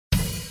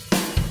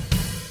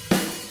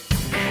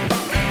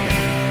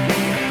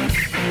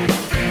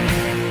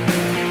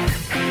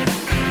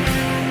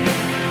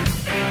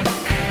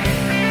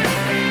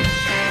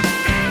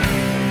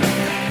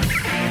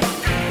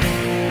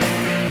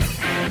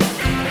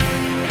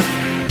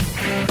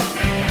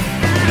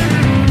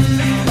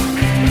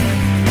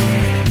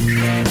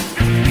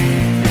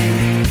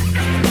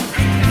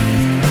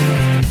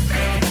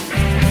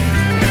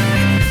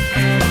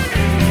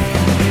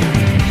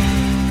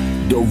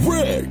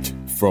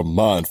from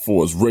Mind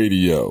Force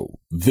Radio,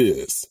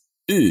 this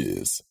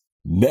is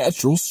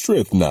Natural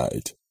Strength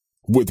Night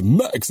with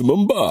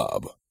Maximum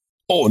Bob.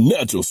 On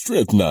Natural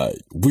Strength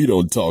Night, we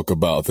don't talk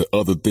about the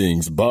other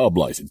things Bob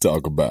likes to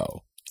talk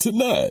about.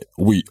 Tonight,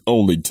 we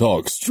only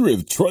talk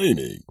strength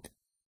training.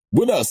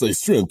 When I say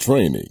strength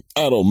training,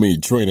 I don't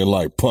mean training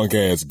like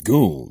punk-ass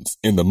goons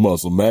in the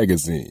muscle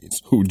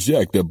magazines who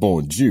jacked up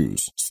on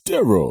juice,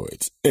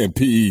 steroids, and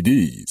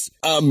PEDs.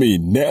 I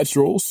mean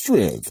natural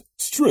strength.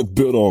 Strength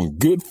built on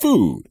good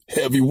food,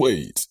 heavy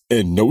weights,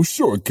 and no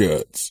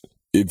shortcuts.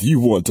 If you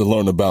want to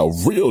learn about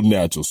real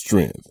natural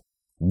strength,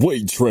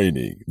 weight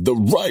training the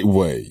right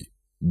way,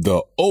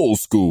 the old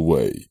school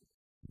way,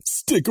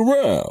 stick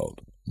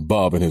around.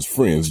 Bob and his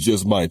friends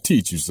just might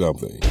teach you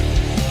something.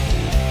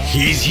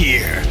 He's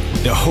here,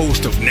 the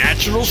host of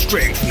Natural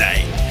Strength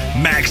Night,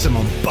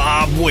 Maximum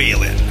Bob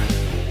Whalen.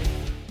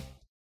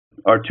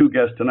 Our two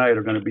guests tonight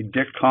are going to be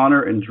Dick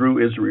Connor and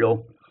Drew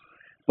Israel.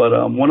 But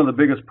one of the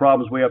biggest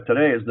problems we have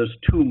today is there's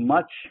too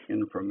much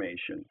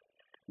information.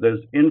 There's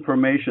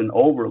information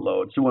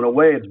overload. So in a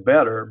way, it's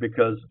better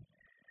because,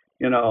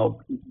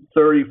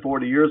 30,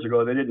 40 years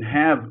ago, they didn't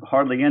have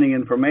hardly any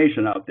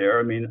information out there.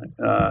 I mean,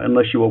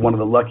 unless you were one of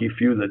the lucky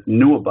few that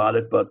knew about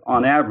it. But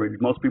on average,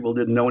 most people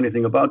didn't know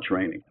anything about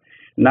training.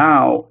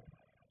 Now,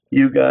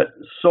 you got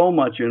so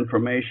much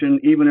information,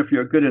 even if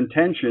you're good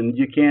intentioned,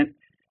 you can't,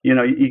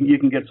 you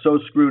can get so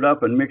screwed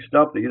up and mixed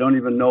up that you don't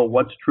even know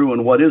what's true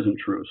and what isn't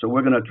true. So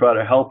we're going to try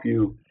to help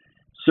you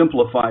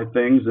simplify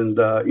things and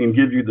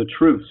give you the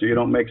truth so you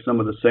don't make some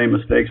of the same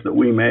mistakes that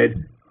we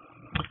made.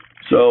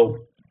 So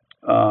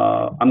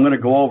I'm going to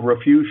go over a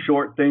few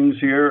short things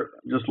here,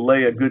 just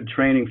lay a good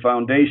training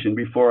foundation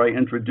before I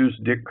introduce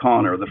Dick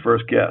Connor, the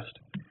first guest.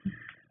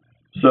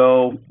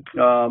 So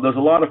there's a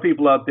lot of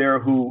people out there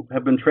who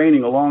have been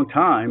training a long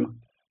time,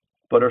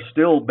 but are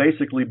still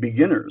basically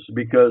beginners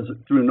because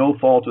through no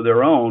fault of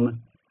their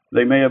own,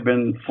 they may have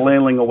been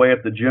flailing away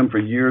at the gym for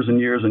years and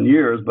years and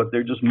years, but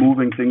they're just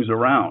moving things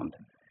around.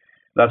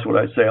 That's what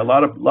I say. A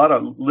lot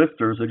of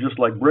lifters are just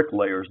like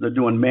bricklayers. They're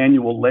doing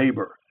manual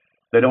labor.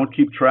 They don't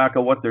keep track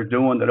of what they're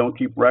doing. They don't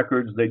keep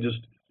records. They just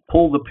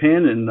pull the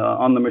pin and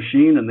on the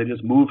machine and they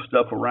just move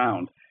stuff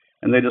around.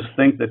 And they just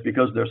think that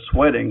because they're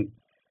sweating,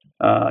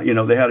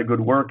 they had a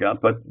good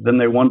workout, but then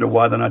they wonder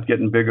why they're not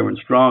getting bigger and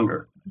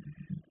stronger.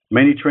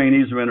 Many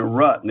trainees are in a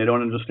rut and they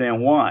don't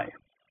understand why.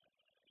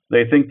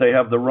 They think they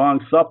have the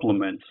wrong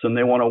supplements and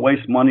they want to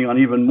waste money on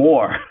even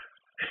more.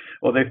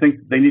 Or they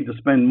think they need to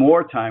spend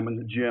more time in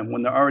the gym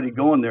when they're already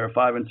going there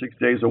 5 and 6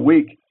 days a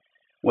week,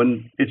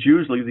 when it's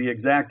usually the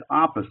exact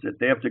opposite.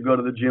 They have to go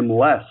to the gym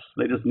less.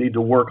 They just need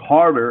to work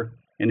harder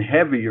and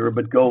heavier,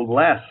 but go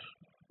less.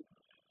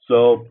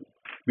 So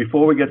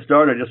before we get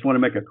started, I just want to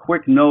make a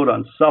quick note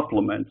on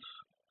supplements,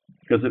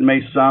 because it may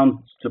sound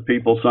to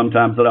people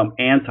sometimes that I'm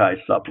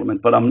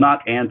anti-supplement, but I'm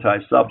not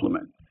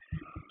anti-supplement.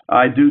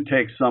 I do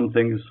take some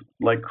things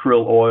like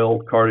krill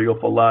oil, Cardio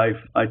for Life.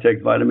 I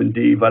take vitamin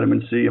D,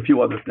 vitamin C, a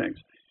few other things.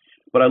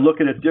 But I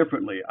look at it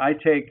differently. I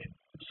take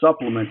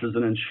supplements as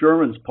an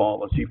insurance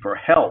policy for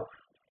health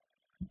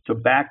to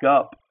back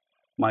up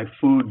my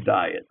food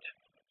diet.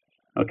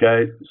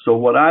 Okay? So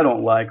what I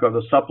don't like are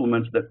the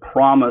supplements that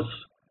promise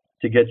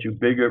to get you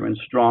bigger and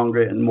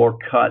stronger and more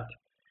cut.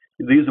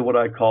 These are what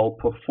I call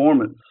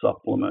performance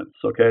supplements,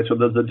 okay? So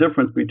there's a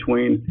difference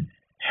between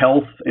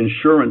health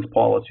insurance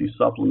policy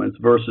supplements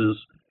versus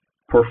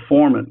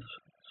performance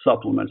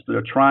supplements that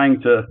are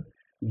trying to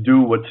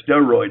do what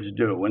steroids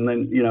do. And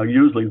then,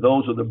 usually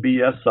those are the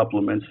BS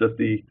supplements that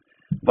the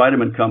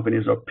vitamin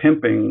companies are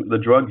pimping the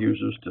drug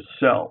users to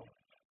sell.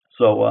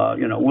 So,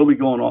 we'll be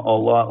going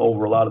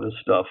over a lot of this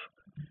stuff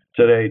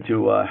today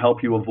to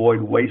help you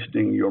avoid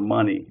wasting your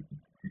money.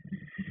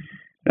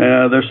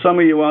 There's some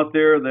of you out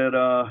there that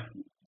are,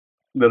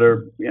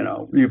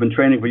 you've been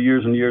training for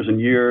years and years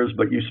and years,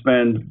 but you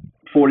spend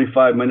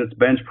 45 minutes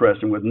bench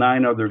pressing with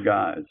 9 other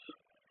guys.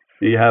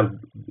 You have,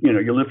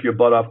 you lift your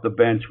butt off the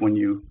bench when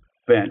you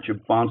bench. You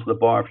bounce the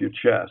bar off your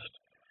chest.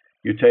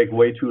 You take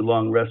way too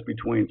long rest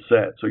between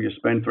sets, so you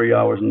spend 3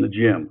 hours in the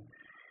gym.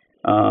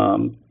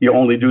 You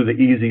only do the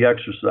easy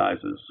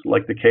exercises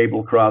like the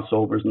cable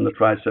crossovers and the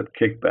tricep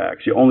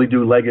kickbacks. You only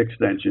do leg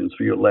extensions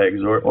for your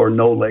legs or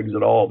no legs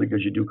at all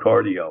because you do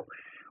cardio.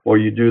 Or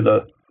you do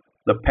the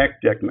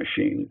pec deck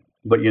machine,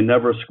 but you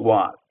never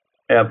squat,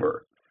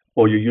 ever.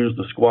 Or you use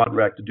the squat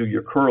rack to do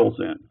your curls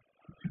in.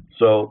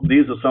 So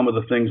these are some of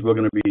the things we're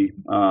going to be,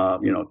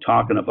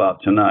 talking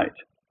about tonight.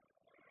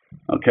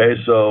 Okay,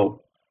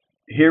 so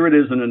here it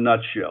is in a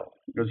nutshell.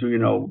 Because,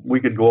 we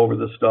could go over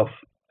this stuff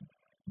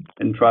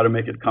and try to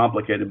make it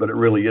complicated, but it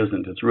really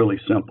isn't. It's really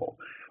simple.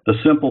 The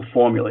simple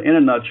formula, in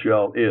a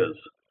nutshell, is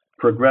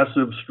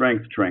progressive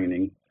strength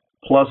training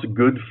plus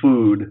good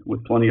food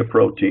with plenty of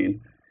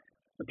protein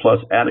plus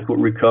adequate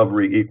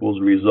recovery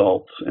equals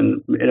results.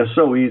 And it's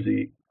so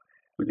easy.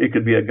 It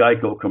could be a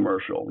Geico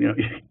commercial.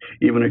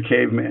 Even a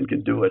caveman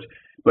can do it.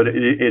 But it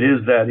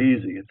is that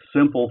easy. It's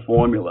simple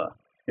formula.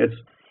 It's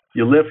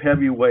you lift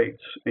heavy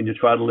weights and you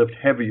try to lift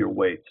heavier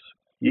weights.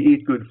 You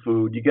eat good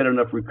food. You get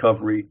enough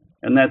recovery.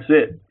 And that's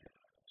it.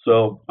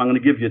 So I'm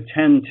going to give you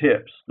 10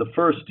 tips. The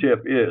first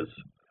tip is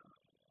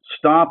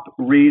stop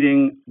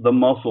reading the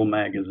muscle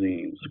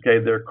magazines.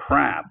 Okay, they're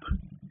crap.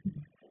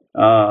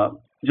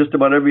 Just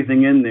about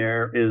everything in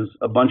there is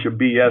a bunch of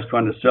BS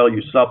trying to sell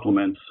you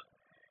supplements.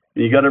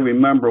 And you got to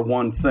remember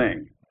one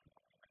thing.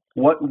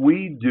 What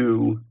we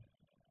do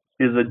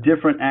is a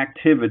different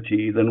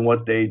activity than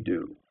what they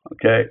do.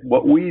 Okay,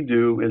 what we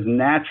do is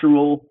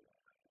natural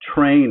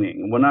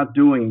training. We're not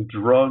doing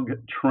drug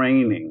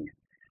training.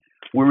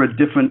 We're a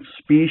different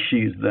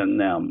species than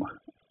them.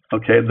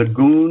 Okay, the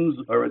goons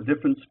are a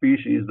different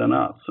species than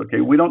us.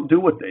 Okay, we don't do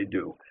what they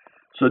do.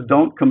 So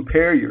don't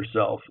compare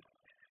yourself.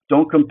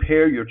 Don't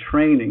compare your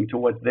training to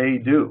what they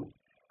do,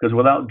 because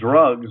without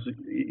drugs,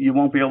 you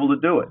won't be able to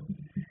do it.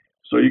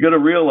 So you got to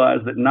realize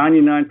that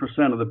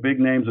 99% of the big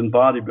names in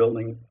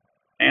bodybuilding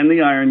and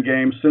the Iron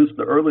Games since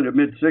the early to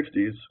mid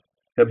 60s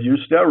have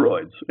used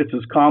steroids. It's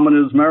as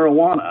common as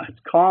marijuana. It's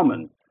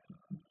common.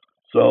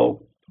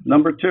 So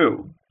number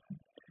 2,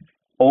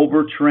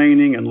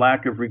 overtraining and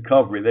lack of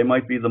recovery. They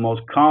might be the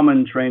most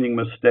common training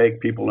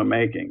mistake people are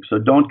making. So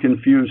don't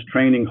confuse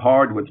training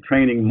hard with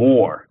training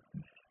more.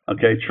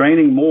 Okay,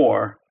 training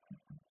more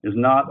is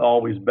not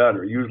always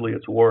better. Usually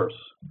it's worse.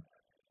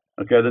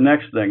 Okay, the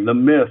next thing, the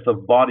myth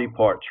of body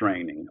part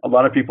training. A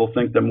lot of people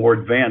think they're more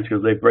advanced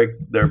because they break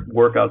their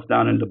workouts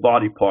down into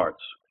body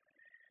parts.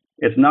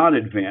 It's not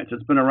advanced.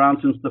 It's been around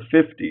since the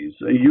 50s.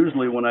 And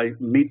usually when I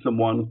meet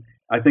someone,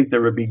 I think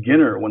they're a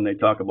beginner when they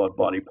talk about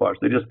body parts.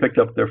 They just picked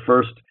up their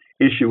first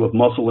issue of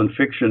Muscle and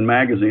Fiction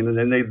magazine, and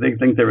then they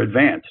think they're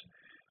advanced.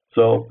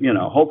 So,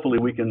 hopefully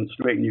we can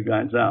straighten you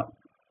guys out.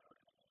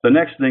 The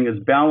next thing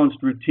is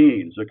balanced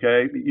routines,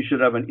 okay? You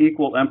should have an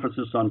equal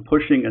emphasis on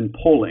pushing and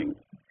pulling.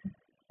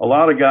 A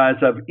lot of guys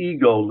have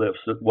ego lifts,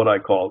 what I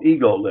call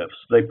ego lifts.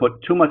 They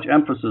put too much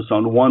emphasis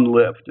on one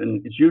lift,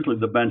 and it's usually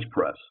the bench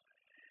press.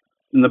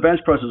 And the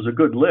bench press is a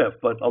good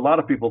lift, but a lot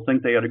of people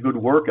think they had a good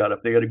workout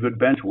if they had a good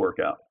bench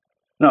workout.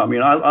 No, I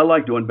mean, I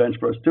like doing bench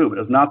press too, but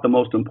it's not the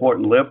most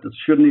important lift. It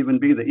shouldn't even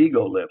be the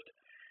ego lift.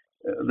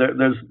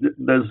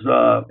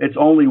 It's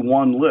only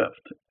one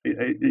lift.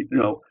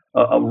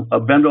 A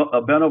bend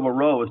over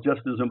row is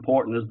just as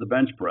important as the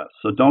bench press.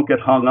 So don't get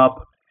hung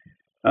up.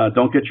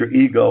 Don't get your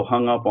ego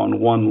hung up on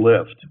one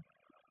lift.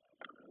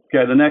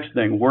 Okay, the next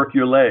thing, work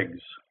your legs.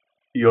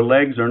 Your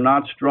legs are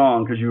not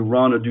strong because you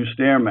run or do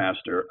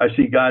Stairmaster. I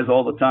see guys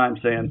all the time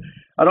saying,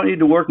 I don't need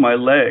to work my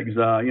legs.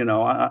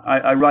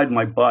 I ride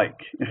my bike.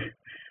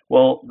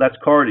 Well, that's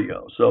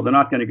cardio. So they're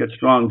not going to get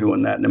strong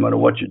doing that no matter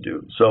what you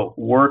do. So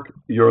work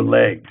your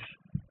legs.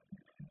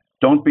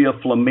 Don't be a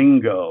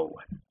flamingo.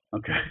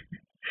 Okay.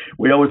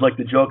 We always like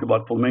to joke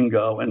about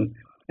flamingo, and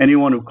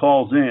anyone who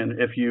calls in,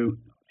 if you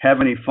have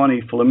any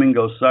funny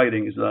flamingo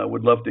sightings,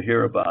 would love to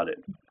hear about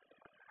it.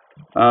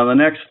 The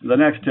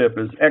next tip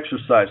is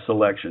exercise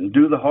selection.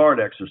 Do the hard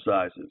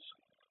exercises.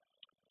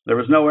 There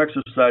is no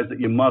exercise that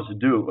you must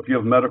do. If you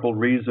have medical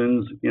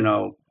reasons,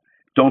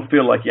 don't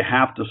feel like you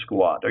have to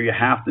squat or you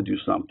have to do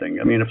something.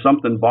 I mean, if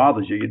something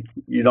bothers you,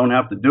 you don't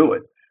have to do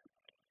it.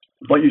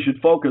 But you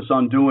should focus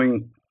on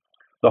doing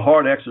the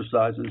hard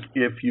exercises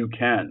if you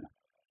can.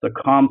 The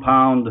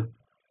compound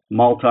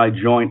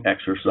multi-joint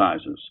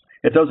exercises.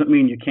 It doesn't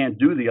mean you can't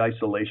do the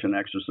isolation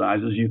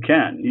exercises. You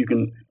can. You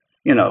can,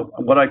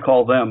 what I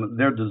call them,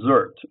 they're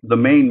dessert. The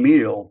main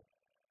meal,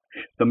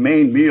 the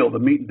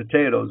meat and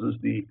potatoes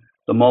is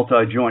the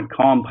multi-joint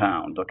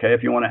compound. Okay,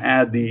 if you want to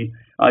add the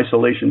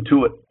isolation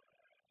to it,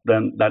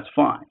 then that's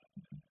fine.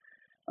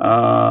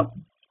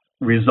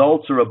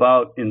 Results are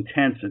about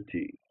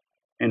intensity,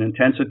 and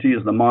intensity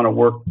is the amount of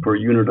work per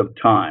unit of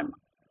time.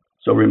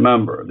 So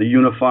remember, the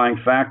unifying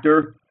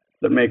factor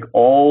that make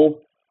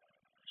all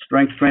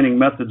strength training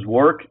methods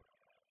work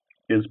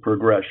is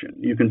progression.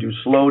 You can do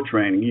slow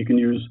training. You can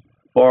use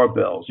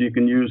barbells. You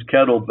can use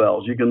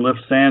kettlebells. You can lift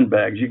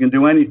sandbags. You can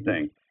do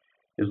anything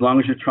as long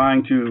as you're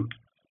trying to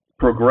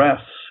progress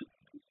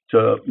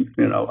to,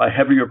 a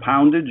heavier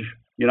poundage.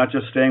 You're not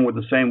just staying with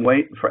the same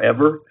weight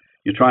forever.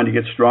 You're trying to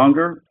get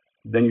stronger,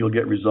 then you'll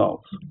get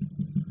results.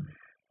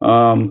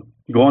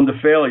 Going to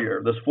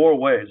failure, there's 4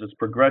 ways. It's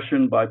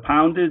progression by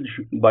poundage,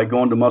 by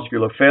going to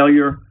muscular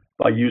failure,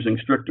 by using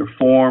stricter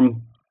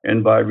form,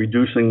 and by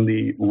reducing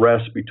the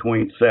rest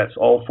between sets.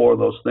 All 4 of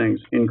those things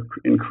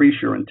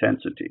increase your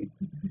intensity.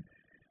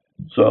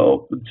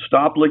 So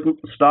stop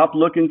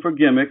looking for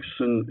gimmicks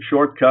and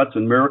shortcuts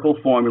and miracle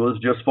formulas.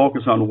 Just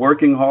focus on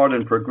working hard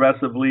and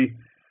progressively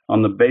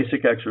on the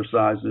basic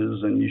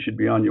exercises, and you should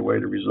be on your way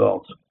to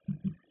results.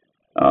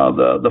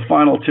 The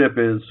final tip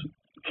is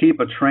keep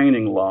a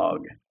training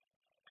log.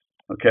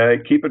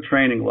 Okay, keep a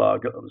training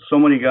log. So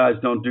many guys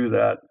don't do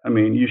that. I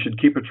mean, you should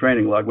keep a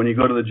training log. When you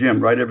go to the gym,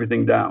 write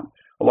everything down.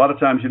 A lot of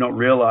times you don't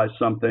realize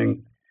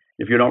something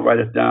if you don't write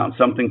it down.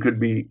 Something could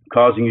be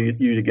causing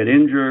you to get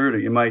injured, or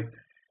you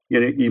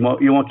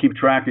won't keep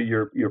track of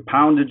your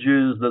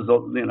poundages. There's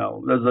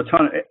a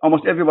ton of,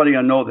 almost everybody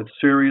I know that's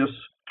serious,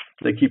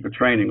 they keep a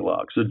training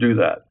log. So do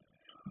that.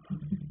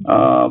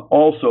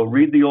 Also,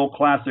 read the old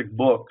classic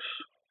books.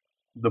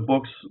 the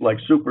books like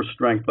Super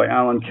Strength by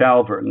Alan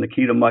Calvert and The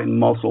Key to Might and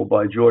Muscle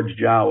by George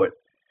Jowett.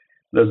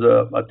 There's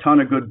a ton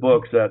of good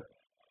books at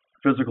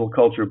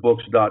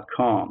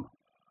physicalculturebooks.com.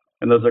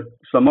 And there's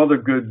some other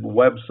good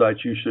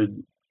websites you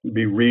should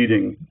be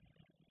reading.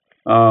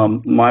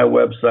 My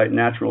website,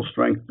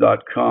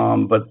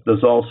 naturalstrength.com, but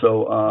there's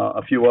also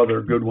a few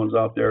other good ones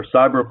out there.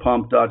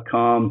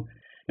 Cyberpump.com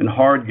and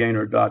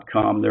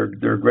hardgainer.com.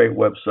 They're great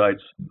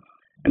websites.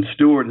 And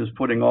Stuart is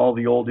putting all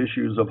the old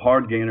issues of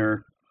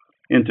Hardgainer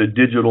into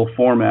digital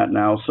format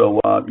now, so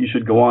you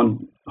should go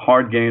on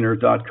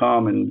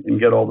hardgainer.com and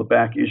get all the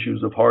back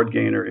issues of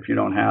Hardgainer if you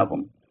don't have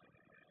them.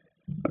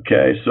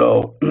 Okay,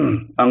 so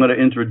I'm going to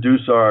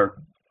introduce our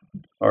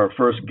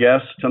first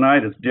guest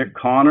tonight. It's Dick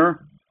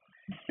Connor,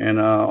 and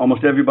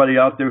almost everybody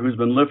out there who's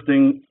been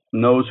lifting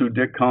knows who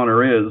Dick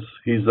Connor is.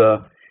 He's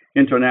a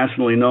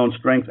internationally known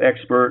strength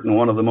expert and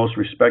one of the most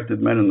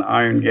respected men in the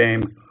iron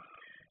game.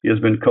 He has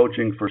been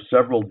coaching for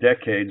several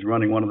decades,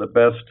 running one of the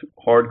best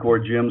hardcore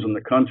gyms in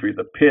the country,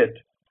 the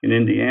Pit in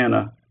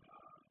Indiana.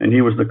 And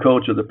he was the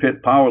coach of the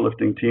Pit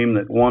powerlifting team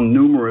that won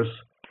numerous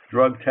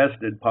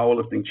drug-tested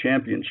powerlifting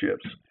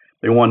championships.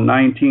 They won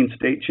 19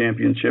 state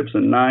championships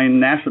and 9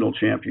 national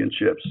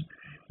championships.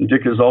 And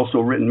Dick has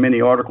also written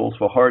many articles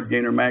for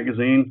Hardgainer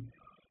magazine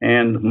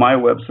and my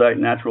website,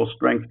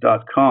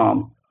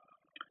 naturalstrength.com.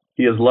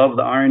 He has loved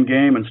the iron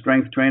game and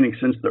strength training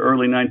since the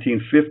early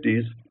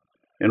 1950s.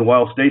 And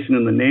while stationed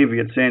in the Navy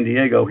at San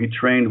Diego, he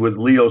trained with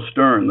Leo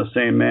Stern, the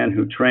same man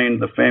who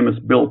trained the famous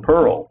Bill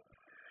Pearl.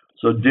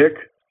 So,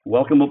 Dick,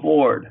 welcome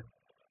aboard.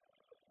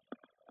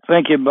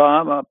 Thank you,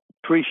 Bob. I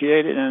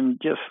appreciate it, and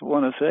just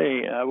want to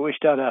say I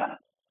wished I'd have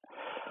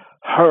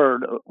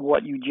heard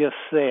what you just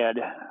said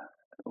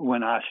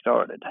when I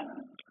started.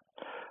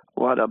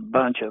 What a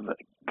bunch of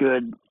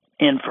good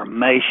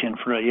information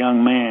for a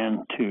young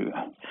man to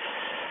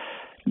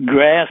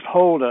grasp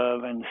hold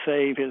of and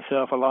save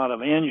himself a lot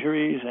of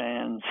injuries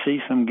and see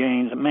some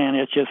gains. Man,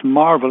 it's just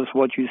marvelous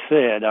what you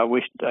said. I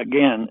wish,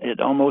 again,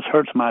 it almost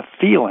hurts my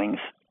feelings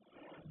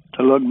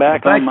to look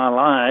back on my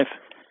life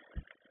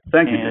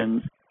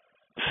and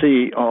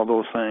see all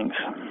those things.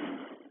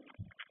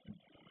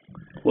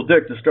 Well,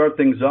 Dick, to start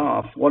things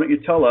off, why don't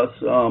you tell us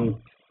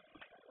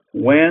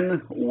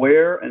when,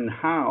 where, and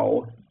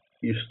how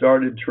you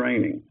started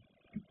training?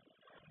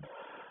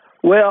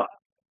 Well,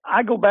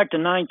 I go back to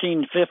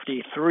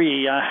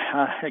 1953.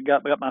 I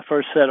got my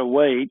first set of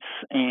weights,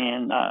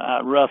 and I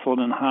wrestled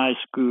in high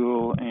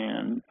school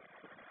and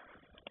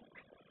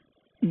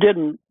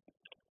didn't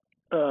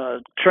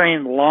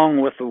train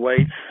along with the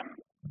weights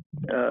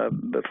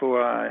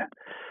before I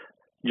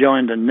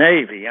joined the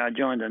Navy. I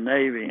joined the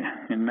Navy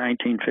in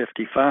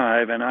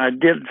 1955, and I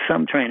did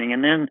some training.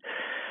 And then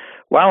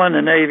while in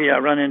the Navy, I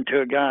run into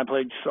a guy I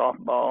played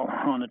softball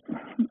on an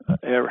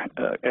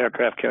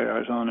aircraft carrier I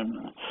was on,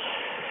 and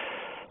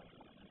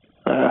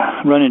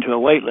run into a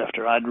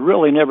weightlifter. I'd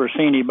really never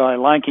seen anybody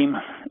like him,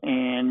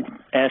 and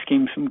asked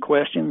him some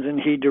questions,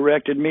 and he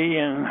directed me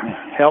and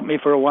helped me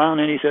for a while. And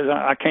then he says,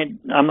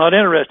 I'm not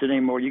interested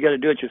anymore. You got to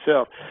do it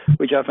yourself,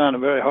 which I found it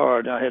very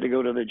hard. I had to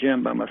go to the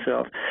gym by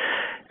myself,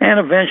 and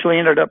eventually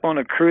ended up on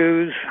a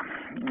cruise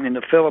in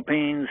the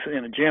Philippines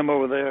in a gym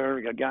over there.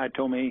 A guy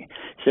told me,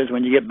 he says,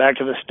 when you get back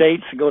to the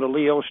States, go to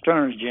Leo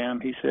Stern's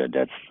gym. He said,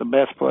 that's the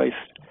best place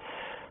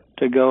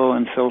to go.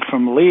 And so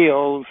from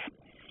Leo's,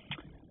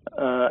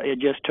 it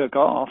just took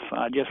off.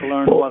 I just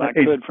learned what I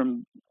could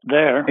from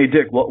there. Hey,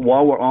 Dick,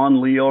 while we're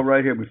on Leo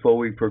right here, before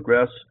we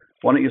progress,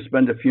 why don't you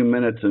spend a few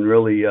minutes and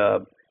really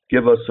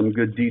give us some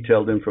good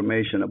detailed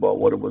information about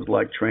what it was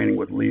like training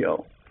with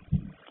Leo?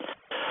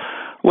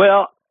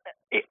 Well,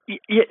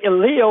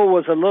 Leo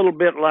was a little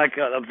bit like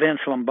a Vince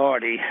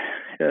Lombardi.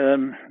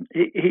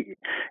 He,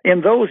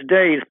 in those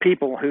days,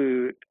 people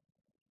who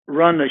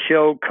run the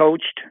show,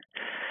 coached,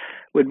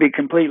 would be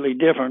completely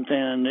different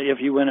than if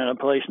you went in a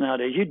place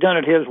nowadays. You done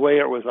it his way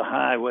or it was a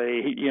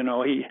highway.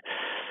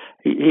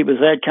 He was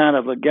that kind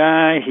of a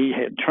guy. He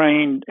had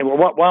trained.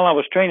 While I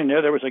was training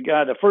there was a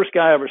guy, the first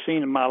guy I ever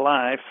seen in my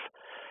life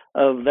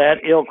of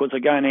that ilk was a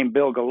guy named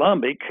Bill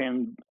Golumbik,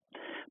 and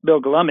Bill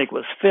Golumbik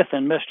was 5th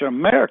in Mr.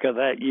 America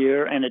that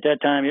year, and at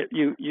that time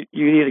you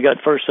either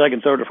got 1st,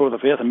 2nd, 3rd, or 4th, or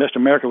 5th, and Mr.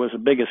 America was the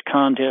biggest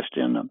contest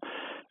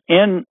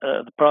in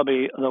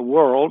probably the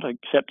world,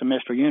 except the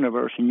Mr.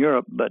 Universe in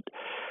Europe, but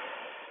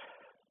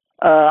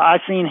I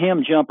seen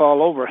him jump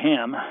all over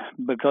him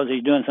because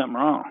he's doing something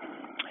wrong.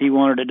 He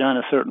wanted it done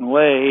a certain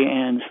way,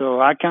 and so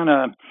I kind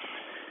of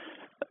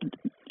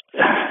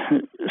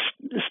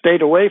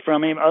stayed away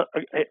from him,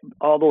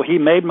 although he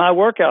made my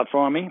workout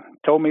for me,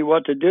 told me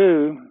what to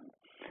do,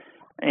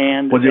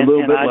 and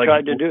I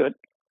tried to do it.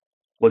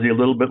 Was he a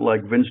little bit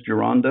like Vince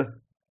Gironda?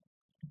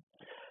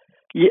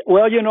 Yeah,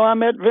 well, I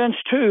met Vince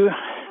too.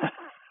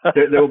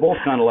 they were both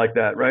kind of like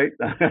that, right?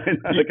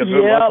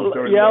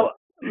 Yeah.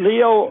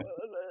 Leo,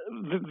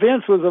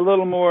 Vince was a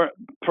little more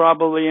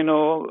probably,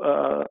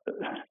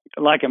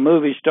 like a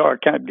movie star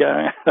type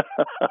guy.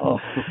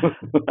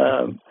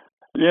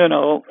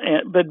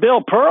 But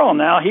Bill Pearl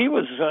now, he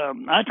was,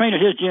 I trained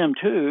at his gym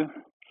too.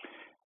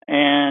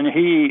 And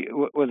he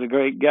was a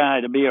great guy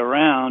to be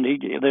around.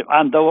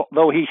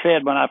 Though he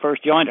said when I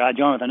first joined, I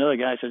joined with another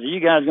guy. He says, "Are you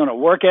guys going to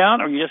work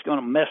out, or are you just going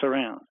to mess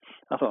around?"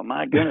 I thought,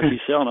 my goodness, he's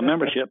selling a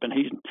membership, and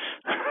he's.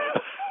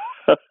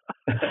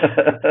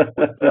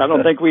 I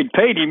don't think we'd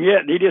paid him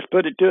yet. He just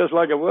put it to us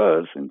like it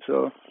was, and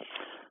so.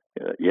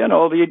 You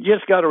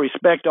just got to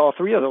respect all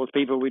three of those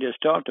people we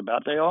just talked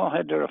about. They all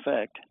had their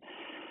effect,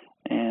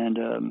 and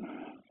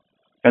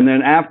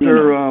then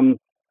after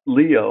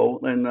Leo,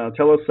 and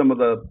tell us some of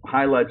the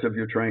highlights of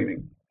your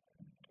training.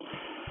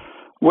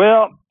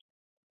 Well,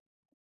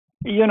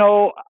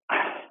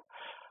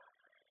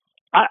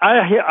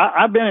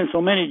 I've been in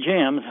so many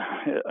gyms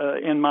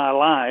in my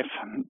life.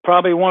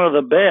 Probably one of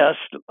the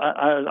best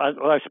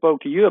I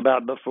spoke to you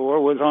about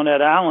before was on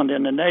that island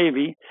in the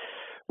Navy,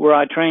 where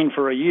I trained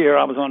for a year.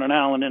 I was on an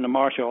island in the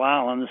Marshall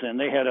Islands, and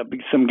they had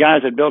some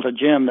guys had built a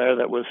gym there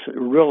that was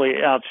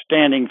really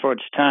outstanding for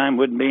its time.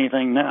 Wouldn't be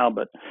anything now,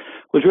 but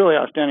was really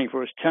outstanding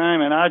for its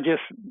time. And I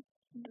just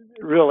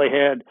really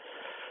had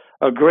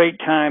a great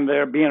time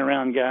there being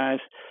around guys,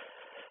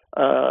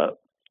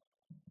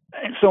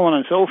 and so on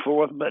and so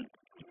forth. But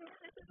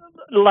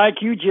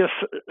like you just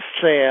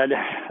said,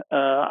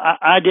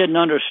 I didn't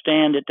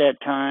understand at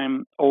that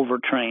time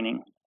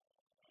overtraining.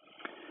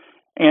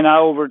 And I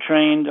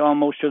overtrained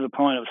almost to the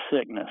point of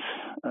sickness.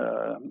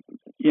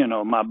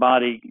 My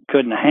body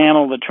couldn't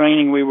handle the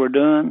training we were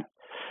doing.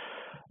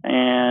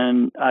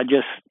 And I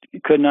just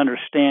couldn't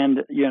understand,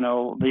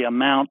 the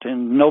amount.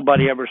 And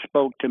nobody ever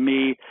spoke to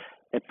me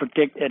at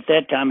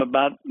that time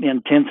about the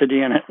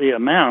intensity and the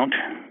amount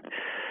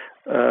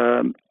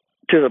to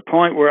the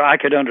point where I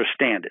could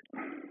understand it.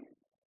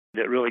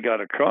 That really got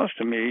across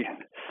to me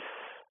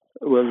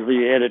was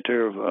the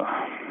editor of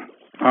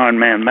Iron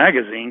Man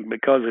magazine,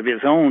 because of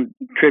his own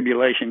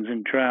tribulations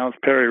and trials.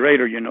 Perry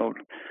Rader,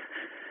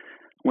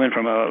 went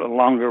from a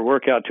longer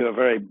workout to a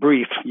very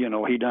brief, he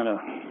done a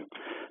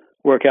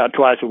workout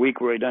twice a week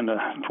where he done a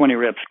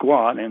 20-rep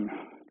squat. And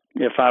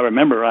if I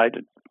remember right,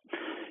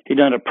 he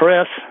done a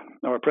press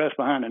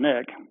behind the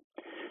neck,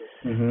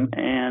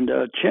 and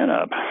a chin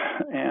up,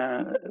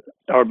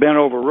 or bent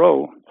over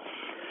row.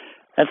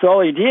 That's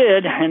all he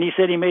did, and he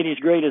said he made his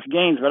greatest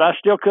gains, but I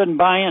still couldn't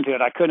buy into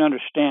it. I couldn't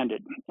understand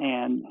it.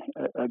 And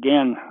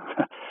again,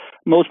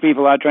 most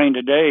people I train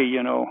today,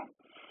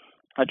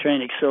 I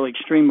train so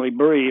extremely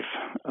brief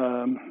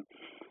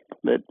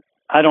that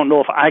I don't know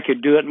if I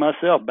could do it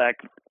myself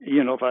back,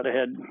 if I'd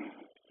had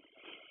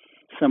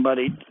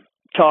somebody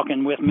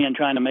talking with me and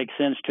trying to make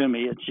sense to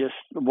me. It's just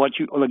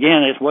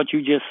it's what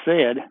you just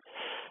said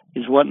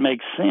is what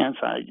makes sense.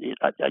 I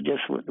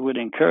just would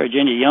encourage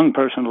any young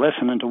person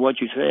listening to what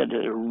you said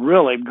to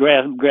really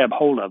grab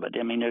hold of it.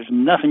 I mean, there's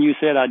nothing you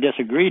said I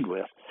disagreed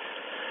with.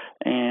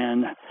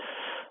 And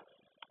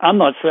I'm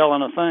not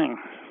selling a thing.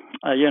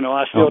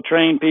 I still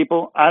train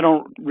people. I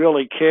don't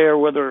really care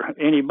whether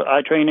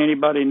I train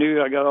anybody new.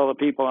 I got all the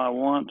people I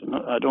want.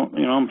 I don't,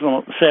 I'm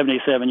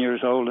 77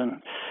 years old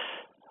and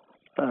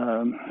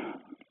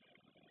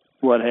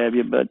what have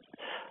you, but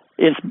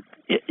it's,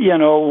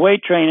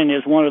 weight training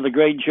is one of the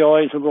great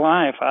joys of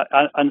life.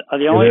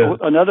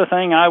 Another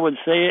thing I would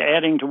say,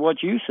 adding to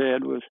what you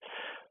said, was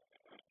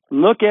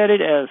look at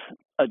it as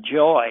a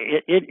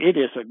joy.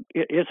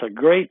 It's a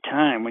great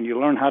time when you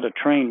learn how to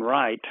train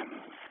right.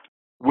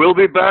 We'll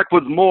be back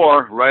with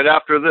more right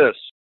after this.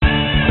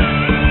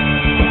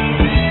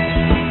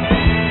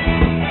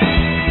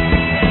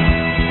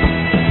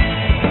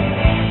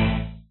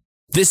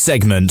 This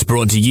segment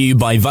brought to you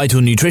by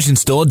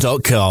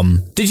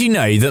VitalNutritionStore.com. Did you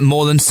know that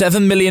more than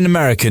 7 million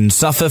Americans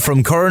suffer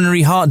from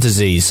coronary heart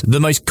disease,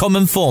 the most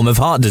common form of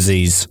heart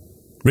disease?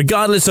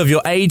 Regardless of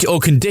your age or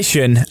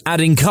condition,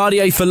 adding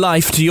Cardio for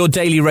Life to your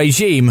daily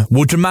regime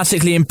will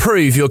dramatically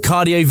improve your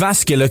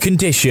cardiovascular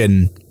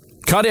condition.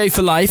 Cardio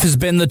for Life has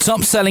been the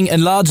top-selling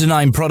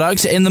L-arginine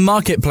product in the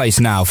marketplace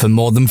now for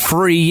more than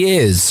 3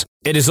 years.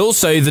 It is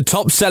also the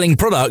top-selling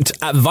product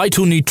at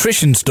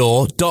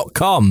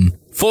VitalNutritionStore.com.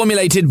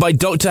 Formulated by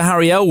Dr.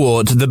 Harry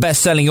Elwart, the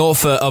best-selling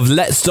author of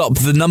Let's Stop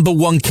the Number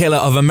One Killer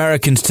of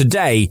Americans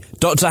Today,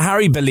 Dr.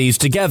 Harry believes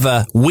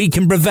together we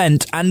can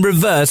prevent and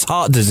reverse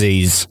heart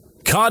disease.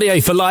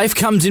 Cardio for Life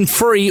comes in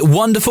 3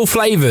 wonderful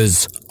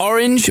flavors: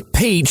 orange,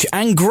 peach,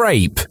 and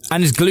grape,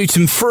 and is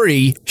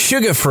gluten-free,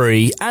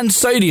 sugar-free, and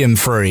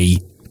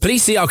sodium-free.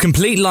 Please see our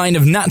complete line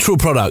of natural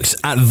products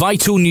at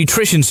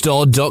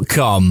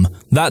VitalNutritionStore.com.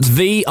 That's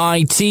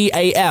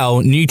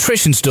VITAL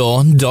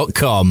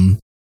Nutritionstore.com.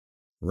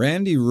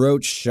 Randy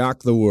Roach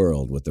shocked the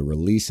world with the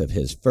release of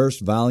his first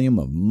volume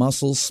of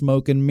Muscle,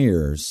 Smoke, and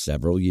Mirrors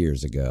several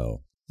years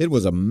ago. It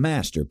was a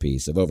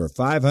masterpiece of over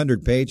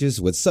 500 pages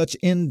with such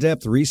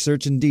in-depth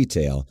research and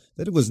detail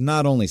that it was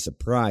not only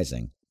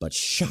surprising, but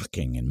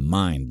shocking and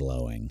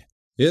mind-blowing.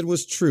 It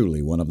was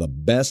truly one of the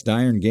best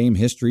Iron Game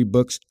history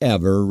books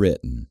ever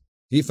written.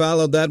 He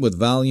followed that with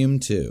Volume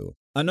 2,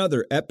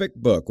 another epic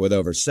book with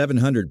over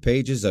 700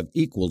 pages of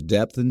equal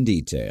depth and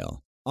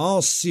detail.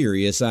 All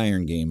serious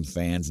Iron Game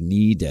fans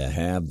need to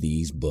have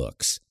these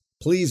books.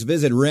 Please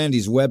visit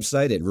Randy's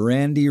website at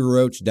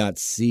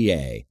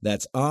randyroach.ca.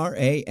 That's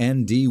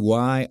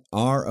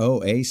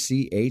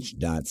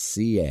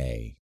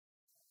RANDYROACH.ca.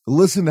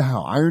 Listen to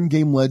how Iron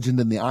Game legend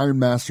and the Iron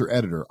Master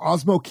editor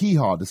Osmo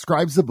Kehaw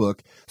describes the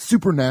book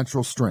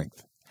Supernatural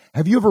Strength.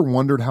 Have you ever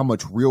wondered how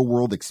much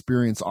real-world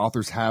experience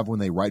authors have when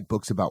they write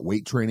books about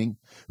weight training?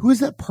 Who is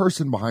that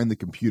person behind the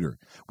computer?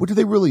 What do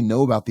they really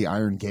know about the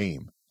Iron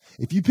Game?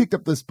 If you picked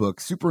up this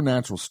book,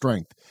 Supernatural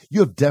Strength,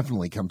 you have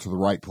definitely come to the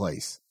right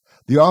place.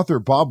 The author,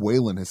 Bob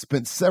Whalen, has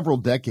spent several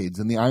decades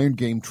in the Iron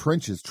Game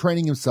trenches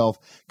training himself,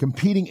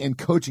 competing and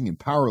coaching in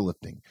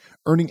powerlifting,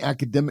 earning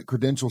academic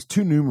credentials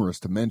too numerous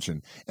to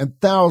mention,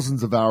 and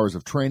thousands of hours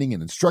of training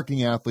and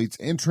instructing athletes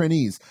and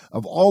trainees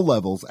of all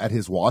levels at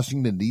his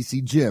Washington,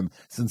 D.C. gym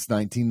since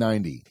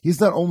 1990.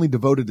 He's not only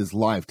devoted his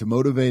life to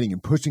motivating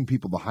and pushing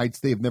people to heights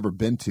they have never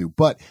been to,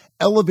 but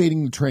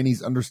elevating the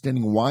trainees'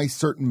 understanding why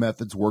certain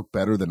methods work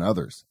better than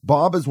others.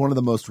 Bob is one of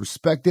the most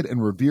respected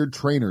and revered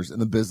trainers in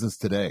the business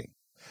today.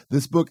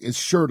 This book is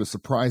sure to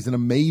surprise and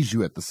amaze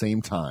you at the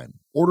same time.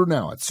 Order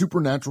now at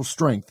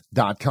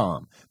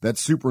supernaturalstrength.com.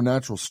 That's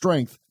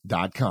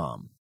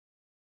supernaturalstrength.com.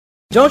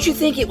 Don't you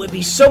think it would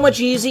be so much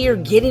easier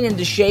getting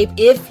into shape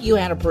if you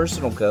had a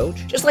personal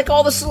coach? Just like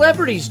all the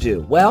celebrities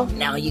do. Well,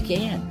 now you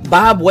can.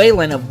 Bob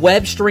Whalen of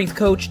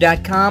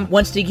WebStrengthCoach.com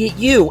wants to get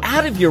you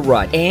out of your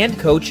rut and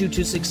coach you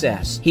to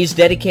success. He's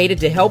dedicated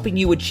to helping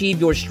you achieve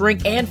your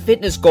strength and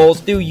fitness goals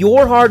through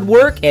your hard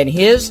work and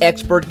his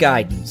expert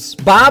guidance.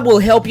 Bob will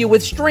help you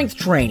with strength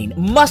training,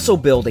 muscle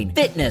building,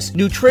 fitness,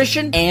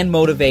 nutrition, and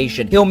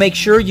motivation. He'll make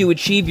sure you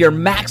achieve your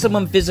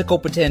maximum physical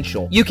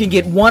potential. You can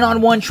get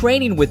one-on-one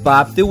training with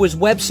Bob through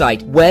his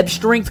website,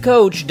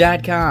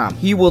 WebStrengthCoach.com.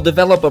 He will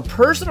develop a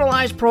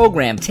personalized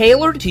program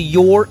tailored to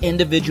your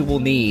individual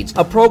needs.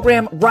 A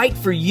program right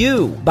for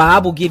you.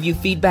 Bob will give you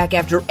feedback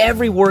after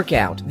every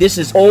workout. This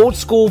is old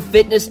school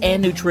fitness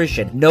and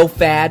nutrition. No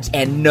fads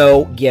and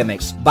no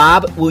gimmicks.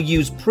 Bob will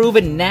use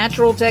proven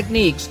natural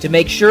techniques to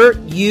make sure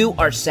you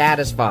are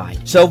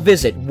satisfied. So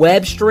visit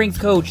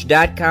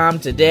WebStrengthCoach.com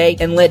today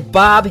and let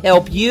Bob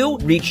help you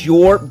reach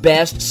your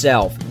best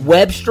self.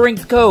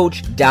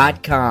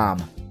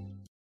 WebStrengthCoach.com.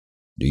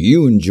 Do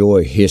you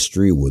enjoy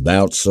history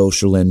without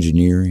social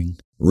engineering?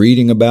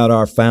 Reading about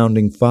our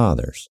founding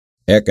fathers?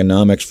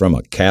 Economics from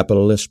a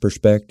capitalist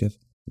perspective?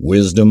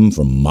 Wisdom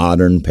from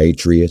modern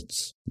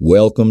patriots?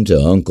 Welcome to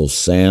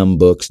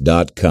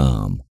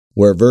UncleSamBooks.com,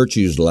 where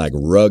virtues like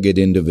rugged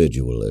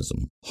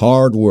individualism,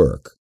 hard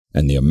work,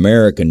 and the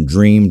American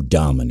dream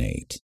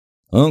dominate.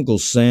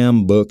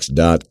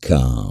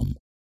 UncleSamBooks.com.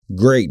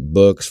 Great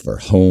books for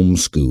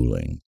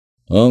homeschooling.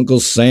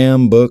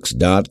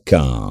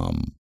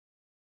 UncleSamBooks.com.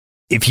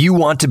 If you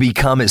want to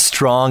become as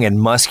strong and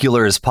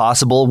muscular as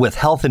possible with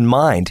health in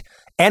mind,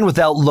 and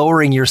without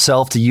lowering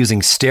yourself to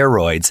using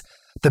steroids,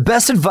 the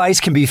best advice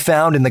can be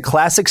found in the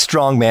classic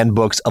strongman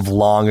books of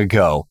long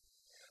ago.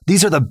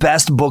 These are the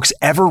best books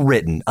ever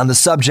written on the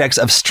subjects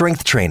of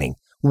strength training,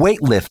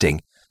 weightlifting,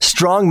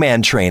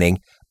 strongman training,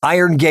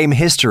 Iron Game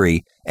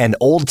history, and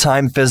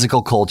old-time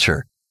physical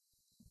culture.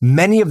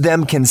 Many of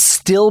them can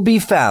still be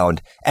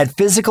found at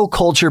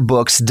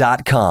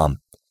physicalculturebooks.com.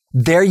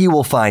 There you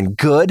will find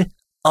good,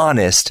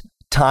 honest,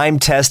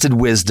 time-tested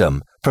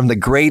wisdom from the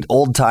great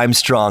old-time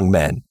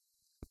strongmen.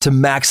 To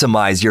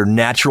maximize your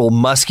natural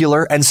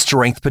muscular and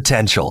strength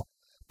potential,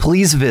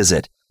 please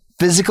visit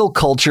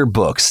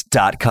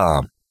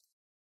physicalculturebooks.com.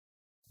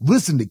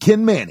 Listen to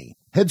Ken Manny,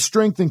 head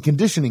strength and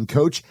conditioning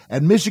coach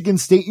at Michigan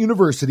State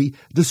University,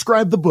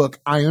 describe the book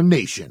Iron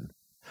Nation.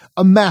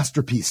 A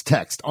masterpiece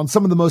text on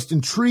some of the most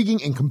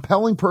intriguing and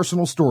compelling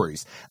personal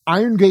stories,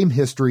 Iron Game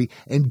history,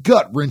 and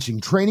gut-wrenching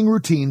training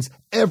routines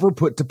ever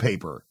put to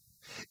paper.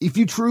 If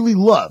you truly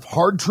love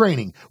hard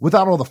training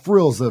without all the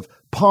frills of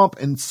pomp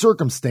and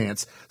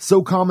circumstance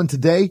so common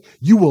today,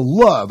 you will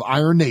love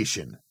Iron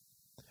Nation.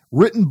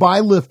 Written by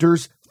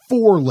lifters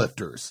for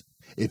lifters.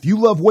 If you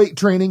love weight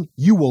training,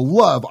 you will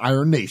love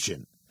Iron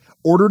Nation.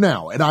 Order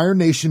now at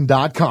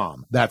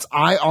ironnation.com. That's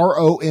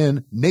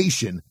IRON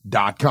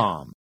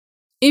Nation.com.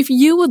 If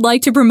you would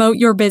like to promote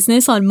your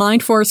business on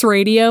MindForce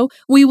Radio,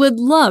 we would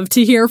love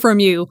to hear from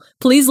you.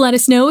 Please let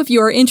us know if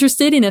you are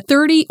interested in a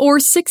 30 or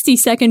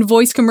 60-second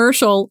voice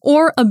commercial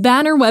or a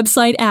banner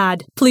website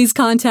ad. Please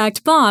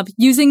contact Bob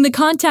using the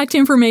contact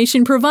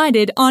information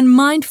provided on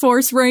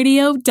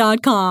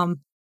mindforceradio.com.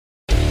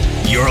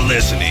 You're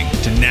listening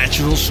to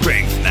Natural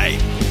Strength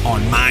Night on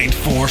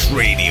MindForce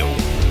Radio.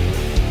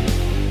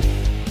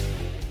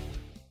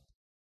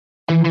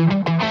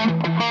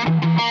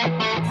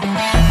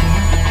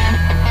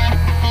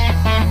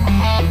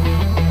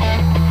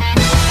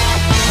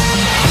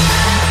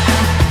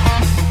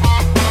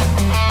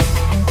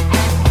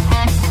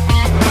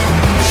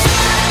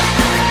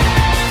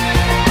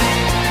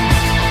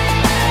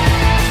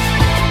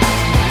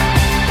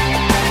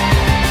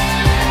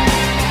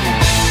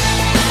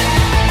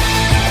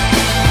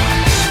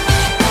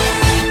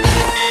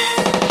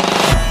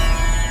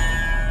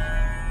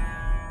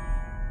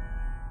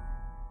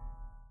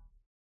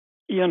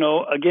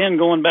 again,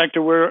 going back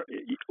to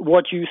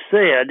what you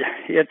said,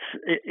 it's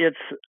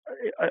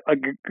a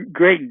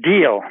great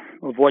deal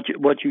of what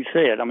you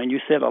said. I mean, you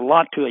said a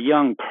lot to a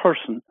young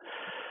person,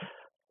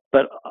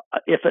 but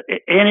if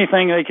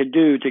anything they could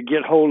do to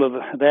get hold of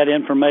that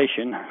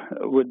information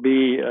would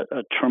be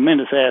a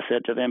tremendous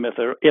asset to them. If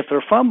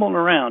they're fumbling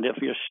around, if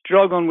you're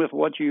struggling with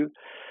what you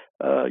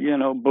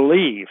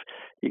believe,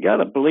 you got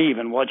to believe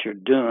in what you're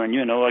doing.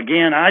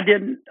 Again, I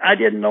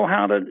didn't know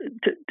how to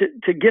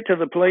get to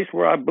the place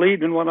where I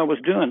believed in what I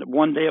was doing.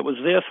 One day it was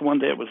this, one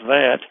day it was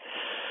that.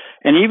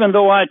 And even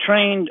though I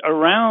trained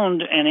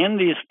around and in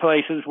these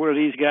places where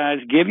these guys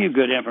give you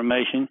good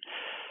information,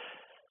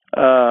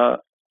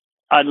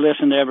 I'd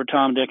listen to every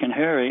Tom, Dick, and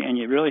Harry, and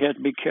you really have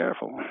to be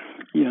careful,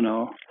 even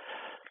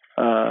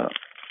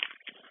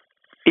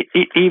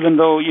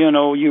though,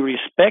 you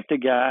respect a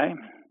guy,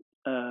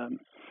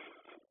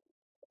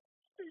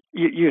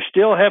 you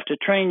still have to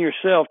train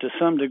yourself to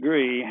some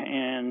degree,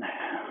 and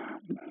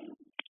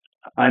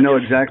I know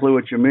exactly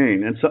what you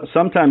mean. And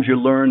sometimes you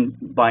learn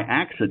by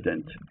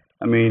accident.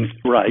 I mean,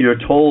 right. You're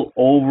told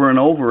over and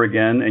over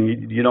again,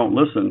 and you don't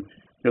listen.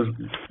 Because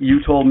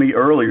you told me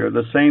earlier,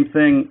 the same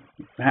thing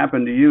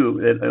happened to you.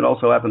 It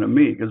also happened to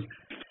me, because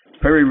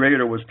Perry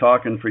Rader was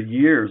talking for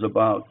years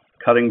about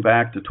cutting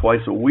back to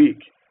twice a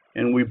week.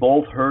 And we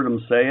both heard him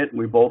say it, and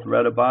we both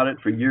read about it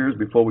for years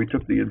before we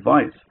took the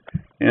advice.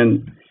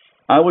 And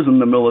I was in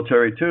the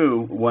military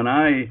too when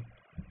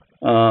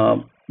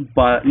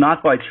but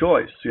not by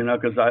choice,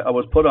 because I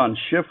was put on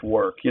shift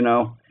work.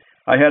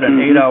 I had an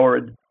 8-hour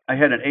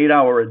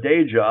a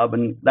day job,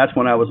 and that's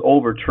when I was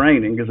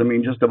overtraining, because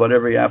just about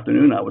every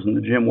afternoon I was in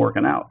the gym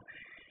working out.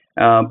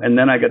 And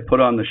then I got put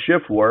on the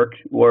shift work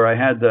where I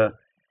had to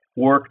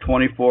work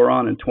 24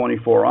 on and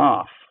 24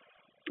 off.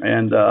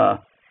 And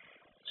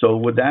so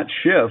with that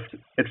shift,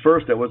 at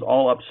first I was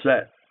all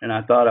upset, and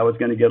I thought I was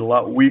going to get a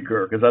lot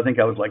weaker, because I think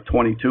I was like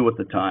 22 at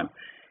the time.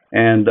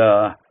 And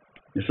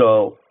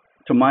so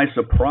to my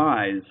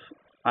surprise,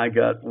 I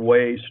got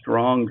way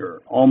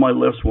stronger. All my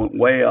lifts went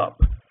way up.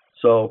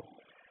 So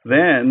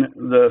then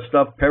the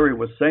stuff Perry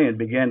was saying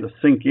began to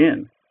sink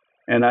in,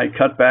 and I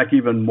cut back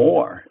even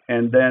more.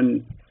 And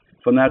then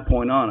from that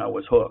point on, I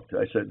was hooked.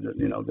 I said,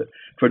 that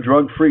for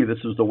drug-free,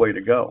 this is the way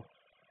to go.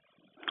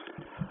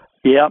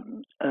 Yeah,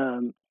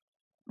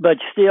 but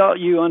still,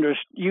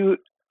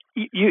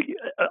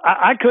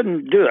 I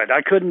couldn't do it.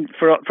 I couldn't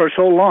for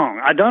so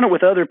long. I'd done it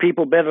with other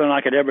people better than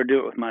I could ever do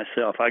it with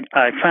myself.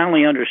 I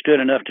finally understood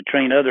enough to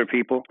train other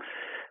people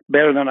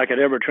better than I could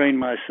ever train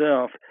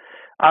myself.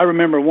 I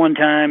remember one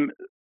time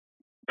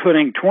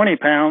putting 20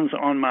 pounds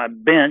on my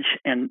bench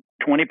and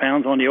 20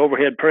 pounds on the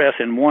overhead press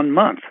in 1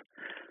 month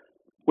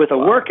with a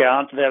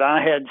workout that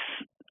I had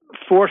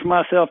forced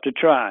myself to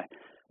try,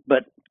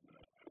 but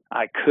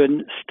I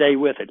couldn't stay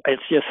with it.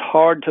 It's just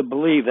hard to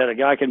believe that a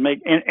guy can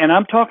make, and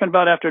I'm talking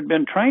about after I'd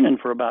been training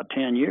for about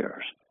 10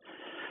 years.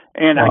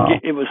 And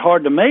it was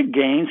hard to make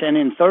gains, and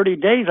in 30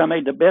 days I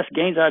made the best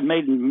gains I'd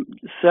made in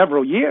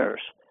several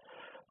years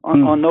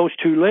on those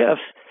two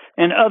lifts,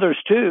 and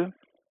others too.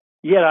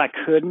 Yet I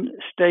couldn't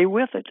stay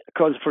with it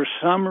because for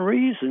some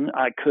reason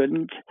I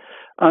couldn't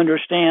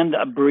understand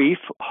a brief,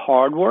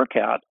 hard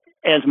workout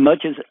as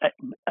much as,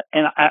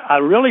 and I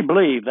really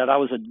believe that I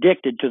was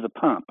addicted to the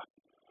pump.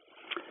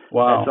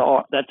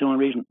 Wow. That's the only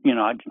reason,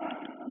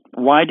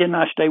 why didn't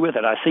I stay with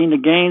it? I seen the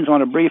gains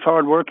on a brief,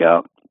 hard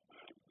workout,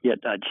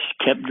 yet I just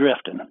kept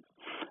drifting.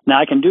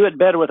 Now I can do it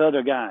better with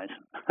other guys.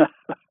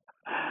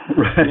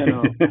 Right.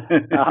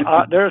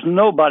 There's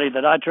nobody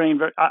that I train.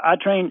 I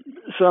train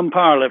some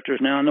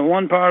powerlifters now, and the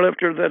one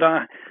powerlifter that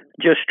I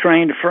just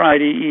trained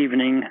Friday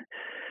evening,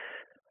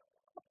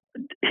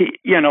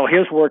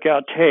 his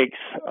workout takes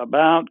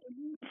about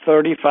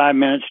 35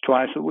 minutes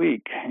twice a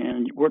week,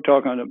 and we're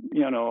talking,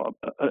 I know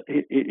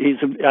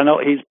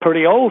he's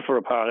pretty old for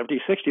a powerlifter.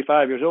 He's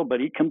 65 years old, but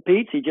he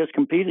competes. He just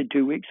competed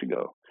 2 weeks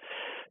ago.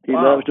 He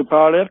loves to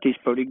powerlift. He's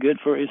pretty good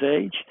for his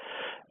age,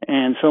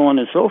 and so on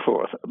and so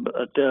forth.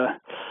 But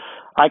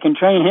I can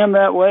train him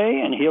that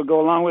way, and he'll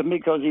go along with me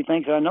because he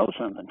thinks I know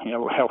something.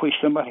 I wish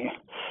somebody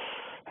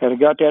had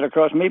got that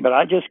across me, but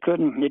I just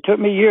couldn't. It took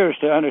me years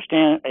to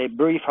understand a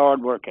brief,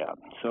 hard workout.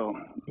 So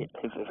if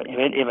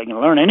I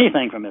can learn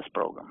anything from this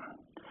program,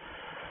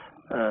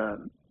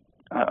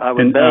 I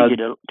would beg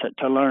you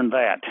to learn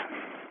that.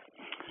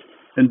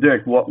 And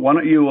Dick, why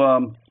don't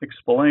you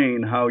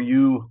explain how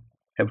you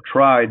have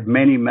tried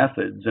many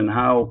methods and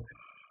how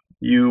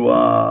you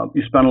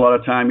spend a lot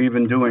of time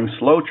even doing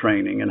slow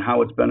training and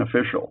how it's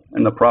beneficial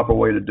and the proper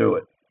way to do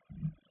it?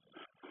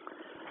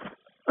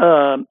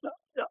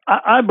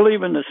 I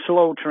believe in the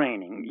slow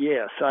training.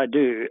 Yes, I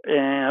do.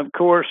 And of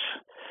course,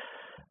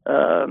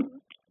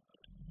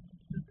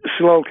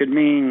 slow could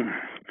mean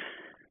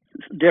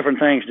different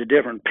things to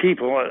different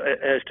people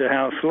as to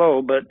how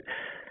slow, but,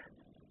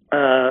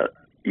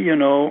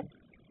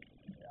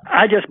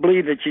 I just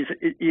believe that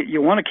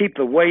you want to keep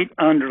the weight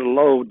under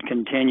load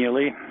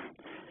continually.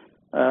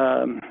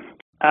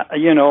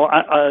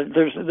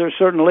 there's